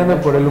embargo, peleando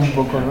por él un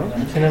poco, ¿no?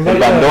 Sin El embargo,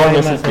 bandón hay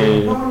es el más,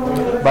 que.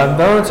 Van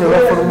Dorn se va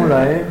a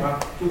Fórmula E.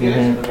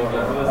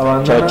 Ujú.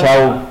 Abandona.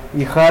 Chao.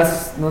 Y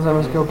Haas, no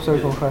sabemos qué va a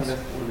pasar con Haas.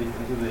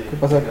 ¿Qué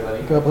va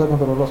a pasar con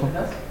Toro Rosso?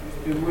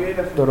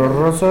 Toro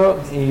Rosso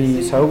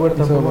y Sauber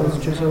tampoco. ¿Has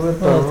dicho Sauber?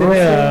 No, Toro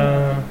tiene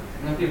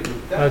Rosso.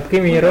 A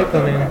Kimi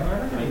Raikkonen,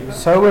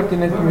 Sauber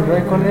tiene a Kimi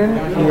Raikkonen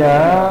y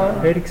a...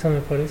 Ericsson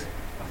me parece.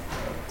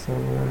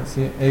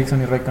 Sí,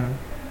 Ericsson y Raikkonen.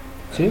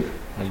 ¿Sí?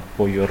 El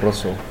pollo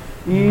roso.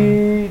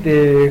 Y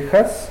de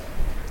Haas.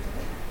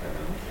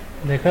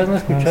 De Haas no he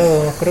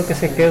escuchado, creo que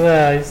se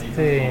queda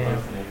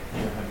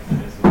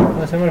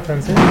 ¿cómo se llama el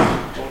francés?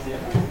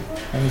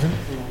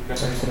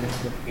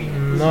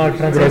 No, el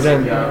francés.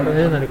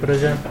 El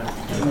Grosjean.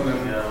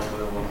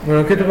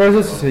 Bueno, ¿qué te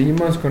parece si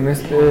seguimos con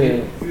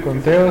este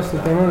conteo, este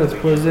tema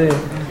después de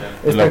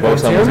esta La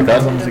pausa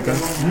canción? musical.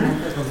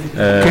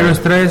 ¿Qué nos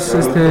traes,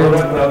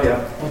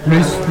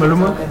 Luis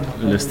Maluma?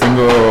 Les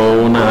tengo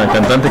una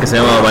cantante que se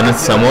llama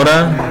Vanessa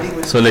Zamora,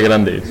 Sole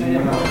Grande.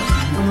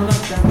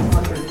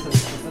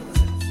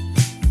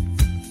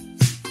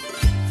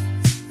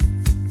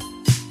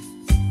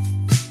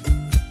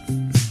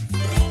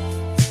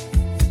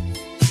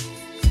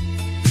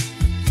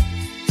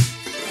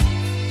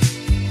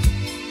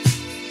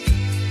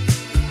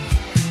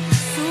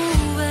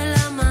 Sube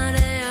la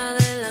marea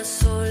de la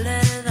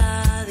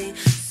soledad y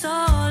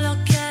solo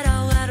quiero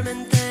ahogarme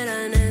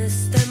entera en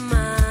este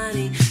mar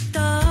y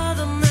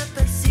todo me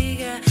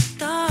persigue,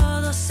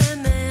 todo se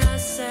me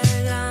hace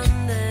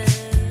grande.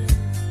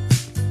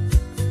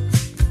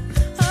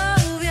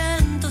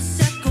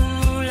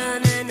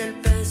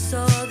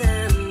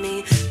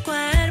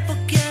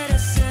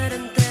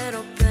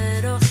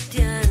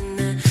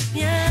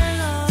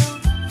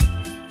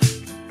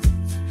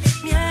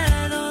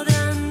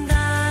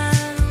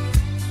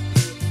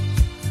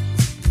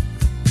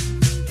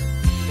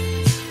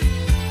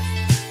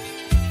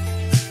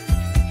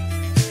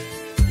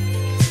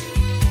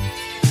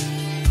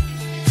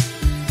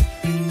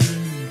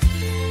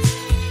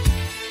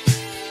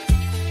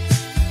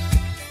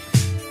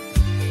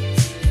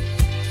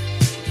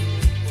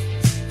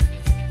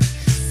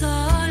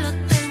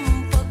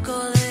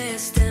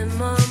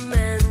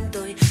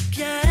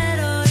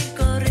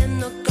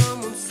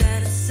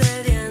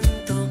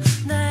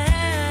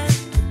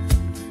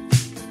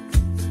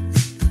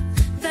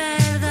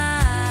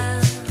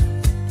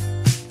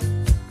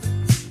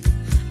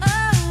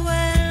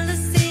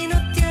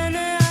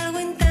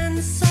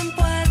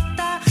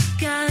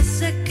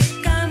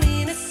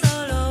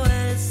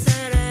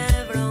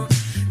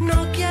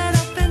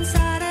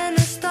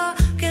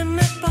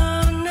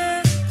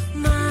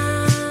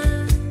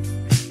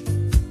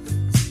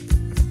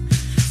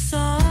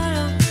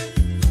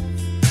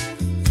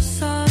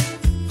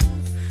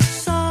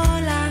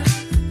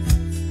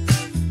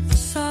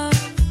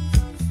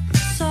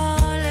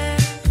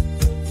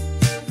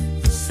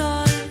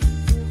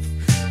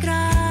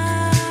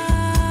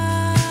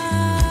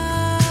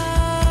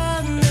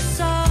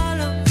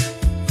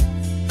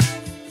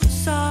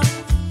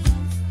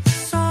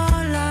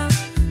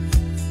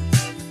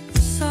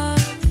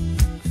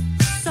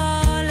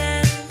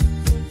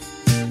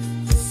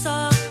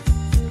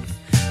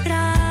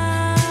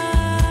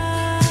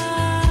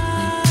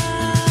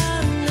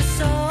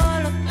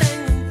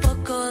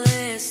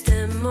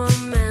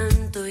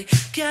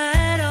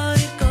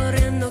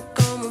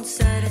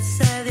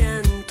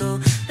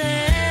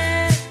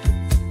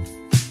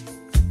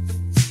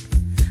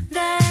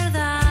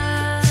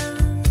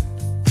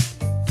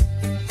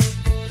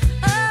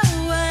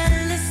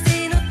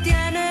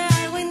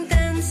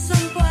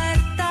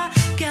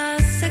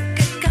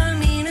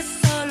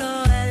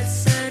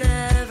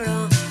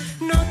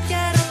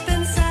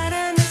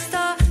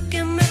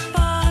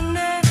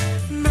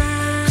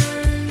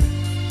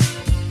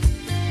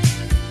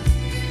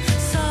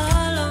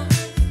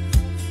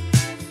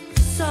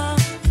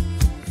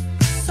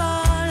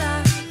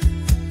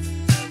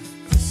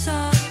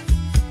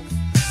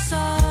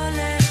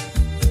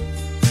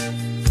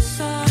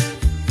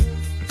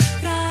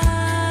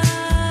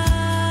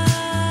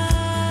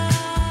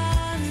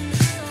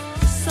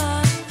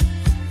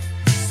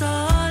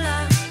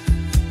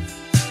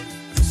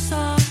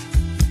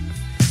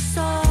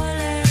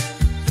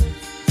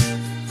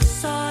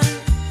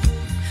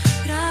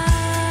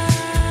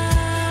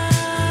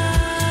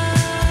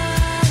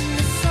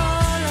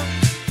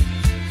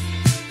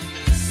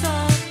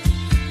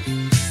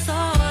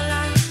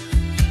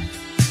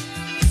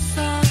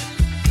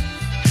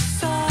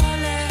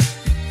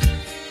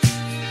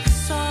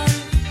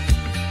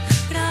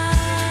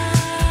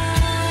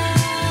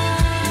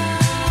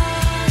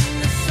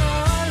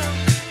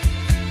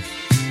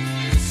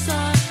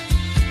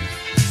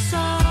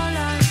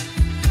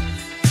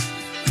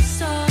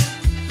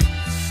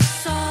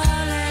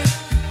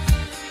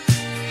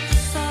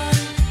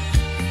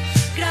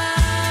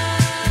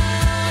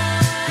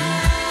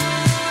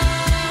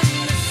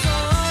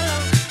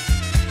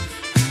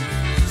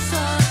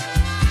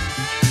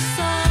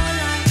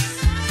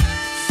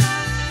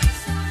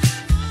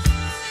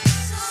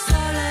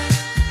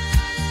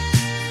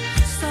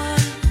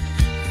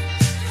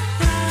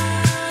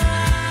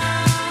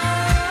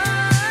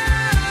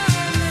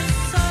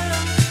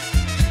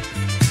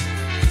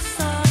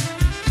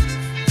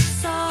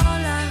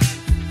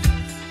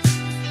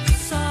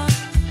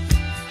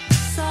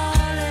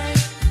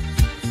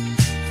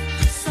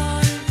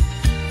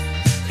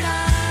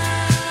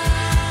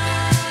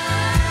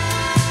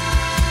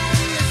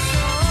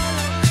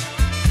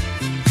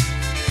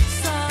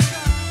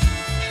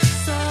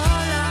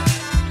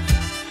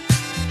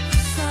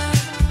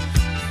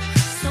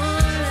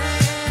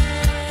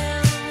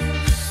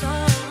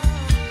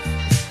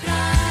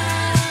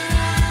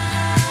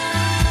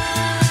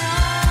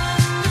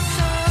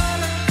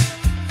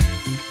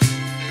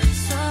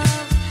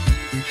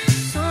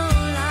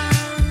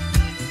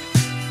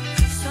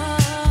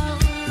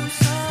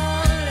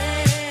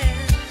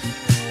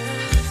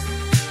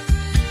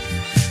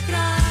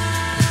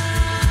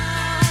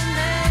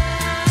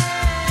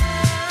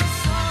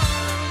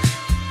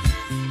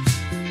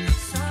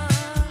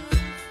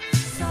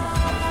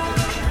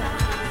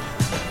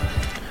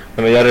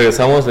 Bueno, ya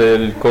regresamos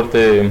del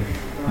corte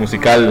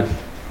musical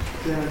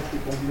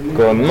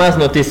con más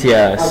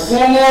noticias.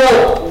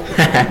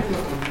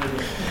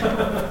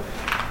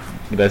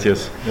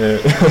 Gracias.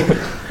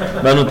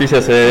 Más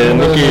noticias.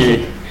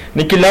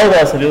 Nicky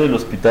Lauda salió del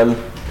hospital.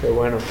 Qué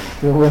bueno.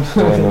 Qué bueno.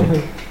 Qué bueno.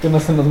 Que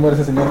no se nos muere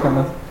ese señor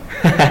jamás.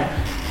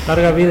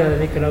 Larga vida de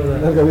Nicky Lauda.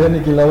 Larga vida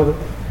Nicky Lauda.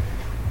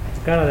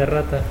 Cara de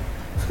rata.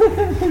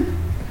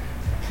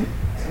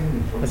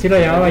 Así lo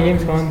llamaba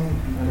James Bond.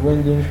 El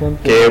buen James Bond.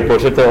 Que por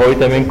cierto hoy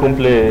también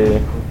cumple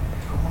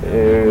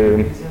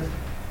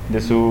de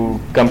su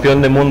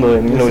campeón de mundo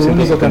en Su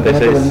único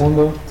campeonato 1976. del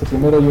mundo, su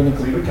primero y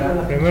único.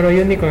 Primero y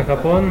único en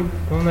Japón,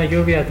 con una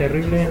lluvia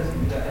terrible.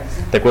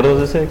 ¿Te acuerdas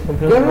de ese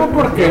campeón? Ganó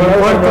porque no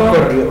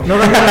corrió. No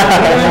ganó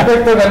En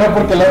efecto ganó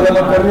porque Lauda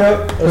no corrió.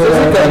 O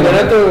sea, ese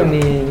campeonato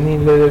ni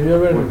le debió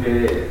haber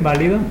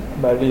válido.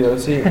 valido,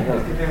 sí.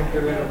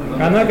 No.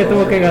 Ganó el que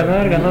tuvo que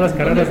ganar, ganó las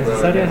carreras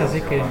necesarias, así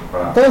que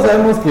Todos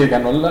sabemos que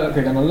ganó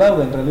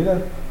Lauda en realidad.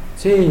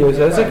 Sí, o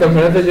sea, ese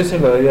campeonato yo se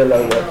lo daría a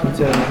Lauda,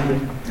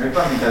 sinceramente.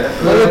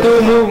 Lauda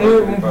tuvo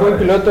un buen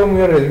piloto,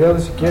 muy arriesgado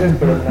si quieres,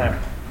 pero nada.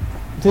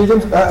 Sí,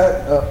 James.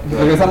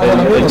 Regresamos a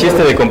lo mismo. El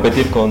chiste de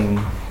competir con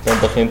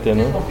tanta gente,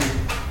 ¿no?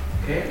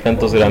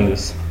 Tantos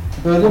grandes.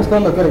 Pero James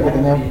Bond lo que era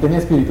que tenía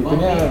espíritu,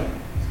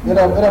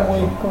 era muy,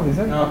 ¿cómo se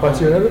dice?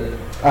 Apasionado.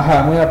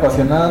 Ajá, muy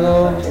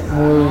apasionado,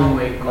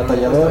 muy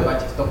batallador,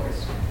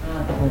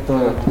 muy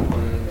todo.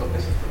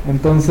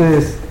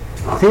 Entonces,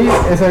 sí,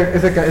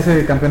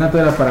 ese campeonato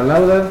era para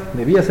Lauda,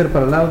 debía ser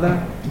para Lauda,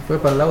 y fue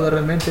para Lauda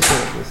realmente, pero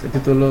pues, el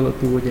título lo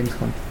tuvo James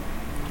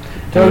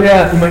Hunt.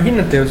 Todavía,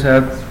 imagínate, o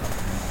sea,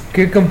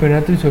 ¿qué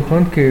campeonato hizo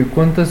Hunt? Que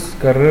 ¿cuántas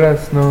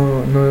carreras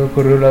no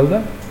corrió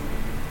Lauda?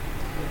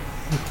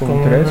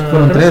 como tres. una-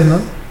 Fueron 3, ¿no?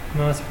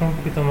 No, sí fue un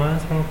poquito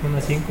más, fueron como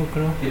unas 5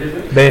 creo.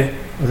 Ve,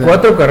 O sea,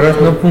 4 carreras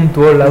no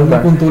puntuó Lauda.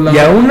 no puntuó Lauda.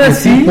 Y aún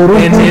así, Por un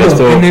en,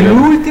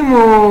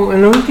 punto.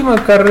 en la última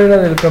carrera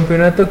del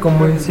campeonato,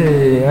 como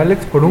dice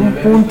Alex, por un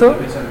punto,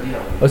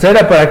 o sea,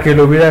 era para que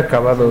lo hubiera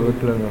acabado de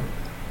plano.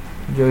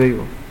 Yo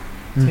digo.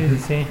 Sí, sí,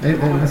 sí.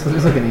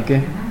 Eso que ni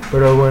qué.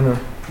 Pero bueno,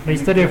 La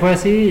historia fue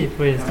así y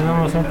pues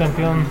tenemos un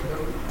campeón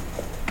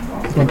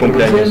Un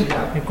cumpleaños.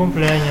 de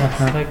cumpleaños,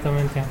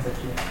 exactamente.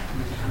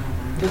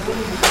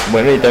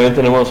 Bueno, y también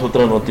tenemos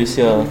otra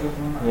noticia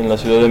en la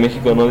Ciudad de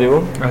México, ¿no,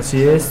 Diego?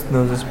 así es,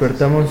 nos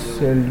despertamos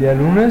el día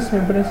lunes, me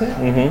parece,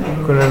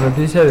 Ujú. con la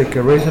noticia de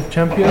que Race of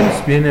Champions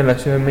viene a la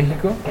Ciudad de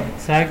México.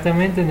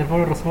 Exactamente, en el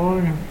Foro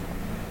Rosol.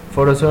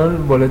 Foro Sol,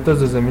 boletos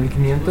desde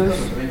 1500.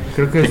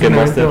 Creo que es un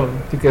Ticketmaster. evento,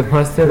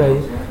 Ticketmaster, ahí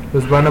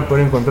los van a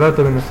poder encontrar,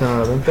 todavía no están a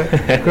la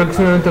venta. Creo que es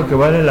un evento que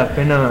vale la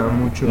pena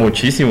mucho.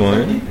 Muchísimo,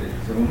 ¿eh?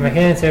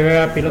 Imagínense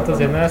ver a pilotos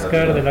de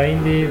NASCAR, de la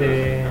Indy,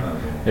 de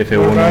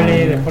F1.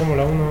 Rally, de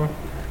Fórmula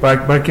 1.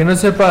 Para quien no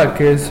sepa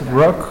qué es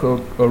Rock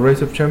o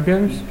Race of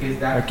Champions,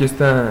 aquí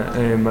está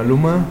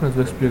Maluma, nos va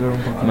a explicar un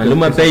poquito.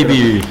 Maluma de qué se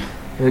Baby.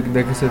 trata.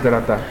 ¿De qué se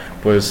trata?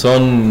 Pues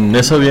son,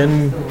 eso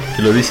bien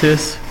que lo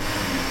dices,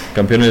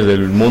 campeones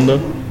del mundo,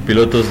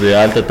 pilotos de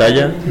alta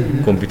talla,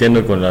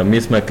 compitiendo con la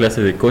misma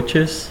clase de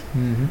coches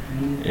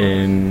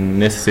en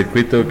ese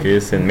circuito que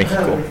es en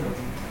México.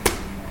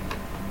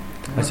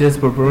 Así es,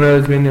 por primera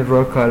vez viene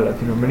Rock a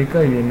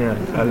Latinoamérica y viene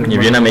al Y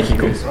viene a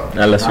México,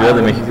 a la Ciudad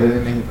de México. Ciudad de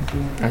México.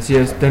 Así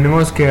es,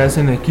 tenemos que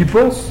hacen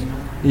equipos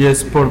y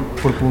es por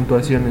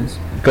puntuaciones.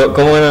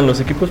 ¿Cómo eran los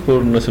equipos?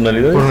 ¿Por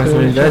nacionalidades? Por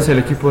nacionalidades, el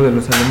equipo de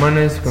los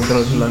alemanes contra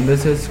los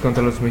holandeses,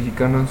 contra los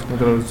mexicanos,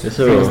 contra los...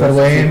 Eso va a estar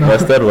bueno. Va a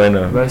estar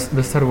bueno. Va a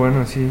estar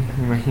bueno, sí,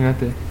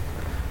 imagínate.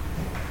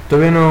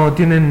 Todavía no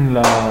tienen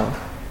la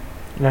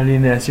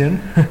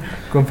alineación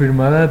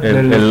confirmada de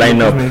El los equipos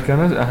line-up.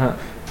 mexicanos. Ajá.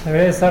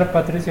 Debe estar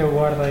Patricio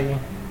Guarda ahí.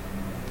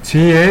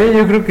 Sí,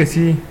 yo creo que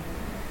sí.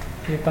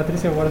 Sí,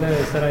 Patricio Guarda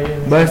debe estar ahí.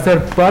 Va a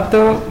estar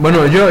Pato.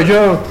 Bueno, yo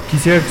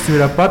quisiera que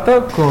estuviera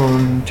Pato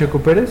con Checo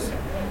Pérez.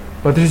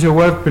 Patricio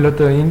Ward,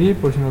 piloto de Indy,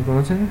 por si no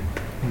conocen.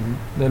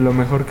 De lo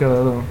mejor que ha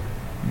dado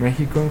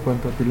México en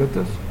cuanto a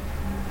pilotos.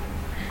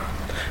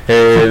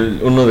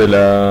 Uno de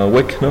la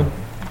WEC, ¿no?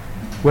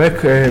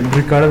 Weck,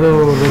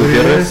 Ricardo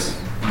Rodríguez.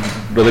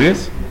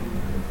 ¿Rodríguez?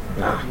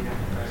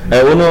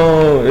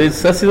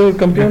 Ha sido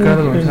campeón.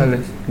 Ricardo González.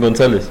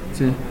 González,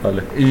 Sí.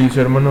 vale. Y su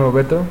hermano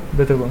Beto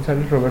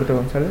González, Roberto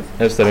González.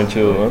 Eso está bien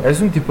chido, ¿no? Es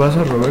un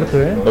tipazo Roberto,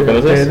 ¿Lo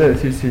conoces? Te he de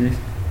decir, sí.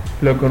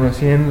 Lo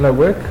conocí en la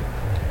WEC.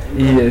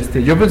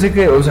 Y yo pensé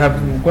que, o sea,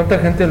 cuánta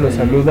gente lo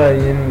saluda ahí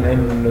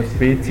en los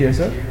pits y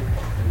eso.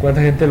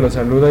 Cuánta gente lo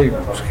saluda y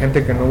pues,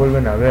 gente que no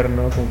vuelven a ver,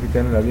 ¿no?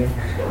 Compiten en el avión.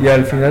 Y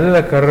al final de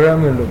la carrera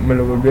me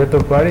lo volví a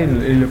topar y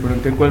le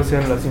pregunté cuáles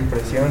eran las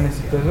impresiones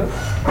y todo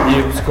eso.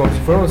 Y pues como si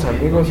fuéramos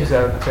amigos, o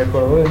sea, se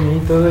acordó de mí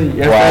y todo.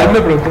 Y hasta él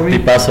me preguntó a mí,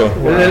 Tipazo. Él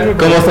me ¿Cómo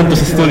preguntó están a mí,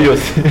 tus estudios?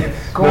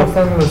 ¿cómo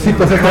están los Sí,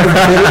 pues, sí,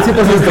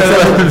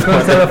 ¿Cómo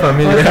está la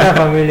familia? ¿Cómo está la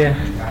familia?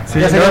 Sí,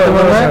 ¿Ya se no, va tu no,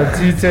 mamá? o sea,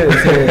 sí,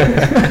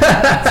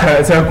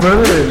 se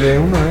acuerda de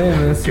uno,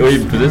 ¿no? Es-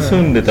 Oye, pues es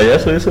un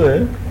detallazo eso,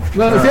 ¿eh?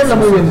 No, sí habla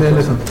muy bien de él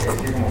eso.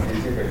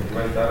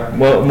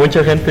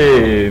 Mucha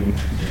gente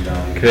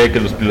cree que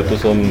los pilotos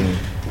son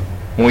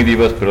muy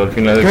divas, pero al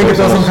final de Creen que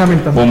todos son somos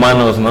Hamilton.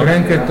 humanos, ¿no?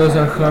 ¿Creen que todos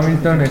son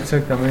Hamilton?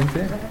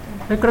 Exactamente.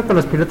 Yo creo que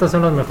los pilotos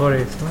son los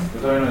mejores,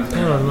 ¿no?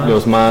 Son los más.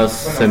 Los más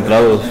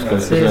centrados.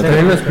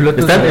 También los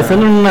pilotos Están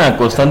en una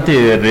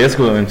constante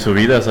riesgo en su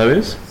vida,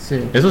 ¿sabes?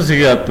 Sí. Eso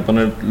sigue a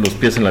poner los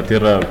pies en la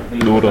tierra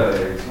duro.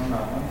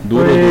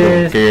 Duro,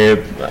 Pues-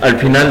 que al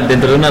final,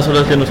 dentro de unas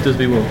horas ya no estés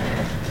vivo.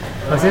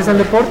 Así es el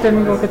deporte,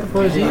 amigo, ¿qué te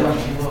puedo decir?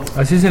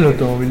 Así es el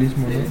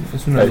automovilismo, ¿no?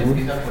 Es un albur.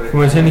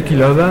 Como decía Niki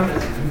Lauda,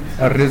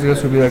 arriesga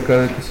su vida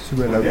cada vez que se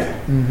sube al auto.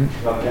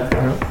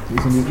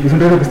 Y es un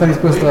riesgo que está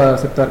dispuesto a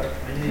aceptar.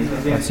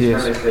 Así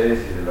es.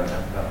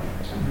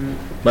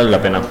 Vale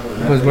la pena.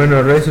 Pues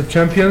bueno, Race of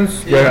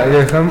Champions,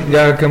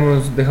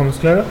 dejamos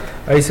claro,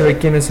 ahí se ve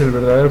quién es el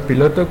verdadero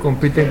piloto,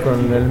 compiten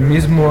con el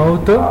mismo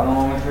auto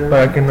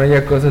para que no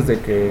haya cosas de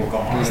que...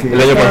 El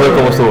año pasado,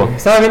 ¿cómo estuvo?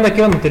 Estaba viendo que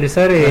iban a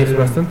utilizar Es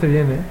bastante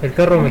bien, ¿eh? el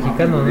carro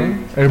mexicano, ¿no?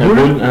 El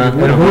Bull,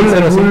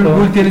 Bull,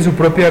 Bull tiene su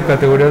propia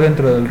categoría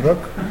dentro del rock.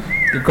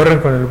 Y corren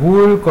con el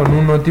Bull, con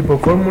uno tipo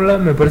fórmula,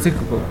 me parece que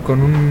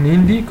con un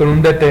Indy, con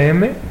un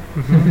DTM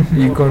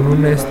y con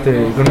un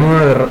con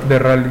uno de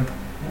rally.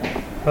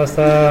 Va a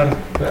estar...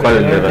 ¿Cuál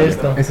el de rally?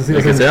 Esto. Eso sí, ¿El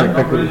es que un sea?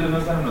 espectáculo.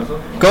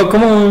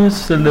 ¿Cómo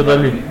es el de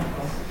rally?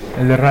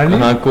 El de rally,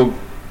 Ajá,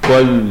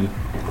 ¿cuál?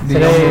 Se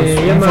digamos, le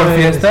un llama Ford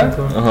Fiesta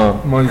F5. Ajá.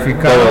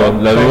 modificado.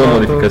 Todo, la misma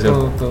modificación.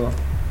 Todo.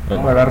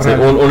 Para Sí,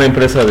 rally. una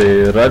empresa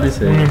de rally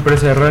se... Una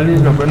empresa de rally,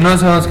 no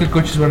sabemos qué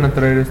coches van a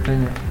traer este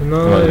año.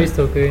 No Vale. he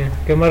visto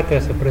qué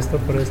marca se prestó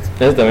por esto.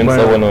 Ese también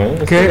está bueno,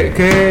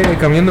 ¿eh?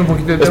 Cambiando un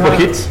poquito de ¿Es tema.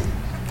 por hits?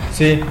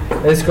 Sí,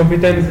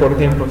 compiten por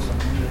tiempos.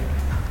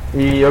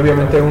 Y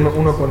obviamente uno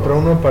contra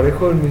uno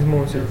parejo el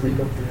mismo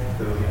circuito.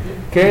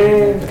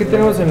 ¿Qué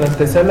tenemos en la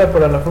antesala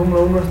para la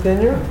Fórmula 1 este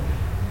año?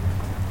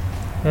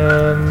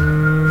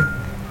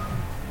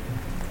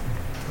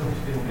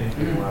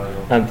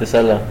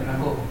 Antesala.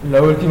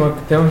 La última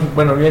que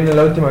tenemos, viene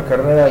la última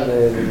carrera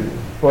del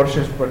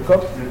Porsche Super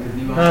Cup.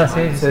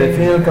 Sí, Se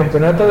define el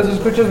campeonato. Esos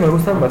coches me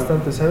gustan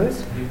bastante,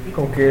 ¿sabes?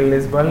 Como que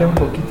les vale un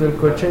poquito el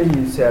coche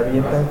y se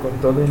avientan con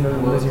todo y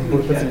no les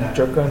importa si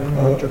chocan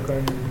o no chocan.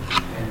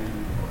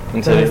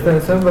 ¿En serio?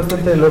 Están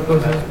bastante locos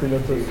esos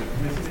pilotos.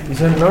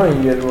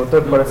 Y el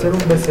motor, para hacer un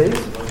V6,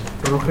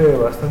 ruge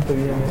bastante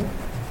bien, ¿eh?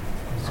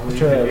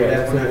 Se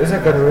escucha,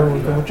 esa carrera me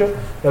gusta mucho.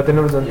 La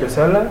tenemos de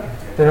antesala.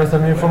 Tenemos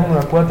también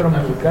Fórmula 4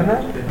 mexicana.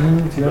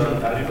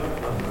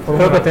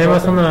 Creo que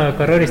tenemos una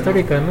carrera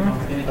histórica,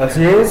 ¿no?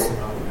 Así es.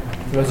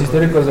 Los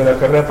históricos de la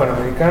carrera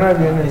panamericana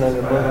vienen a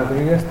Leopoldo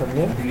Rodríguez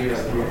también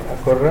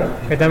a correr.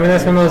 Que también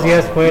hace unos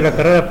días fue la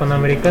carrera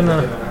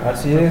panamericana.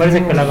 Así es.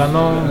 Parece que la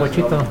ganó un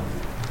bochito.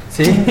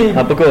 Sí,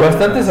 ¿A poco?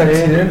 bastantes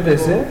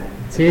accidentes, ¿eh?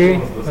 Sí,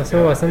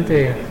 pasó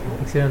bastante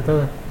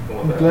accidentada.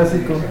 Un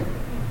clásico.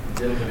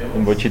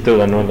 Un bochito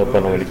ganó la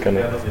Panamericana.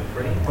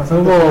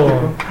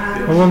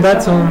 Hubo un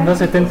Datsun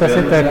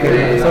 270Z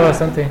que pasó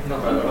bastante.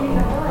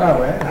 Ah,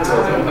 bueno.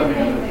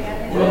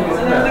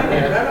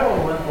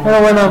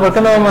 Pero bueno, ¿por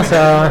qué no vamos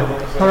a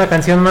una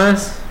canción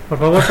más? Por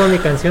favor, pon mi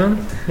canción.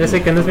 Ya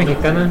sé que no es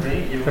mexicana,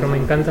 pero me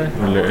encanta.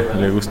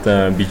 Le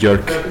gusta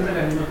Björk.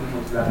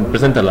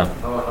 Preséntala.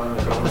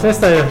 Pues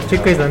esta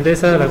chica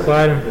islandesa, la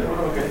cual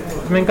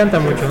me encanta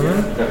mucho,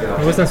 ¿no?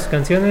 Me gustan sus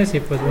canciones y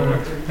pues bueno,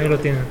 ahí lo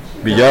tienen.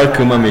 Björk,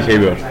 Human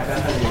Behavior.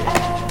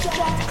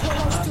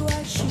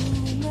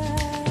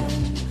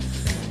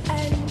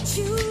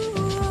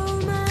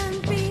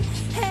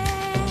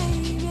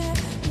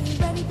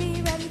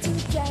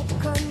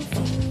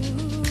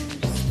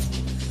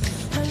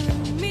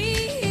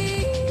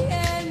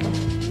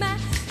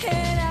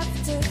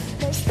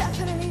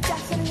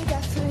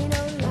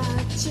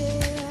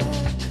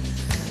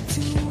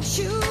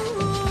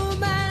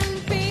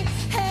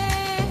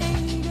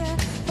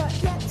 But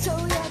yet so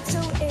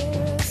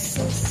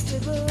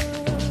irresistible.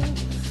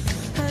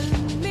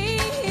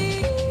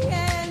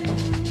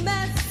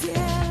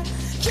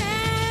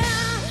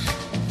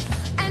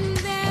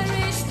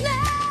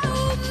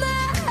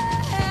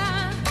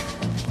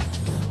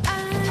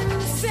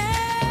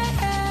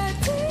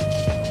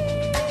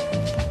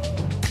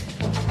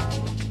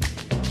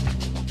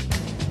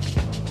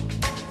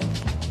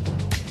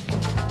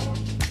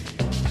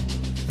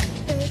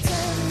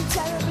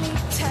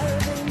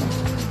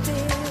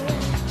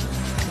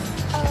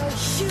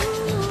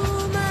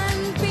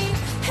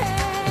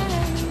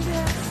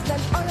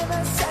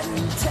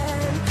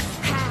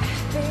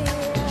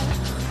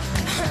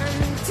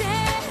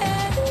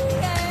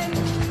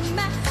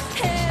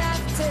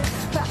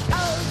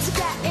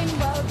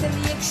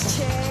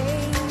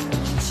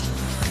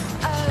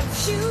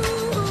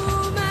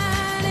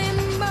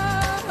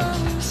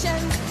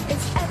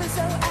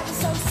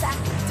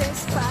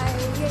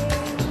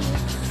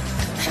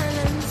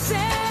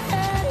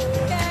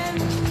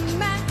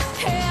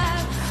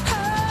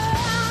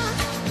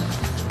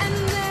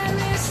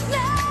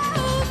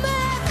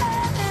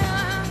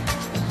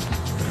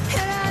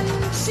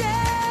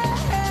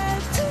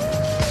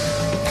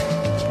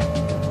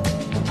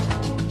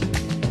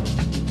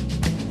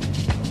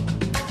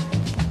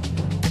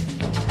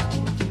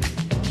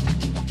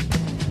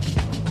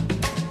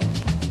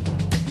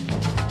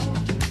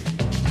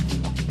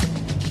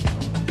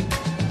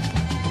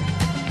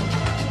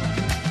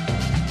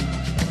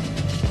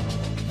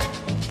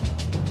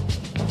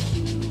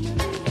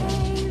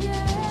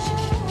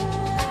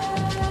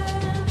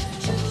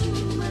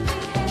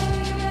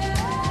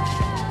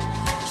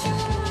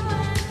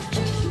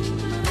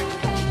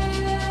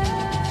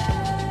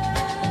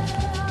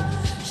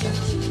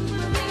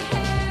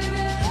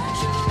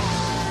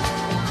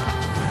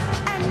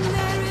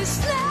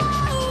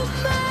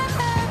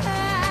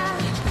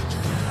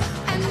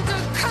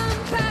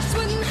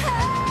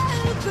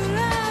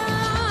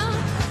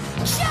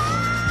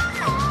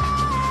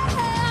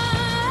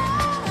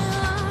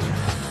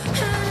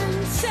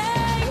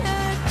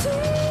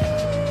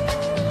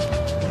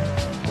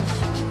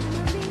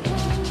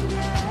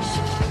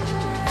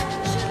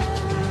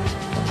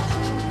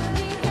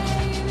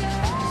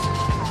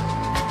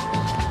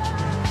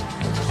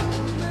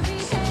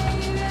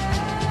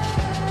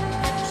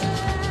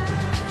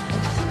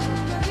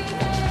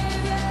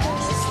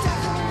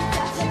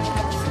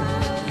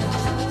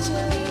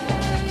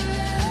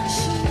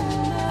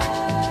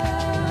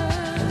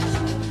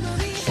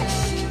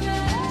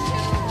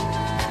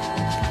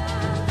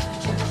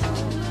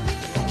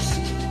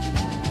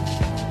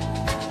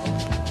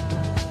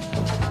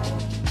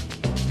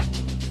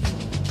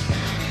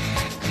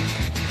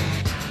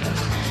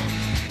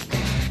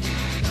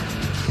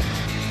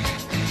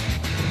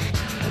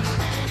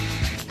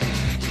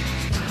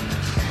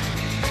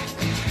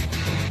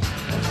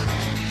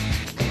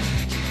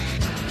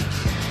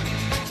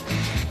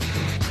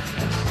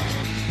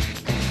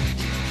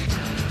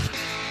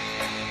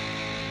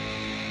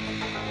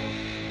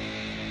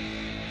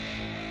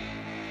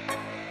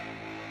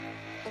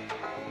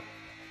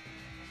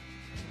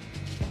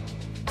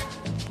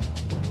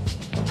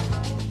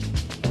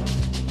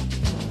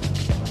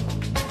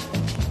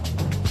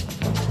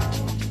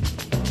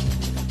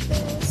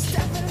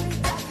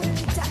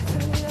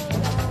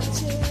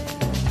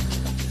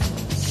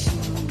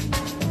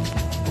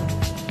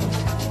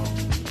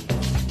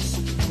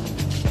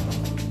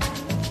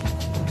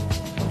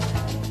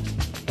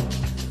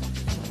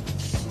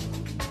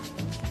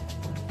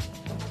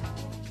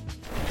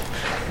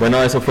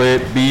 Bueno, eso fue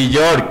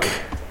Bjork.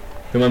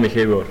 Human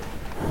Behavior.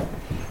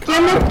 ¿Qué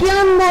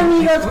onda,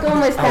 amigos?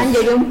 ¿Cómo están?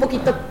 Llegué un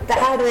poquito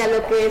tarde a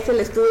lo que es el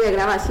estudio de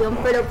grabación,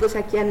 pero pues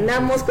aquí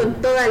andamos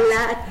con toda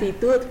la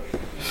actitud.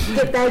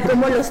 ¿Qué tal?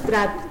 ¿Cómo los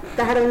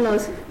trataron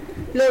los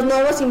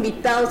nuevos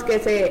invitados que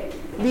se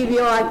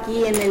vivió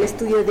aquí en el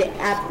estudio de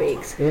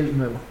Apex? El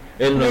nuevo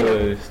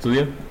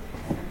estudio.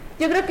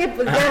 Yo creo que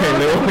pues ya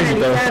vamos a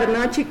finalizar,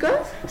 ¿no, chicos?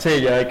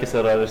 Sí, ya hay que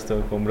cerrar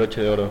esto con broche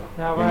de oro. Y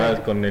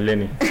más con el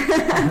Eni.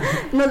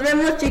 Nos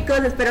vemos, chicos.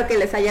 Espero que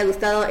les haya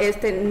gustado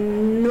este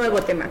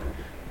nuevo tema.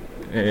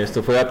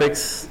 Esto fue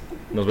Apex.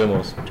 Nos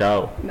vemos.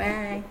 Chao.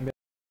 Bye.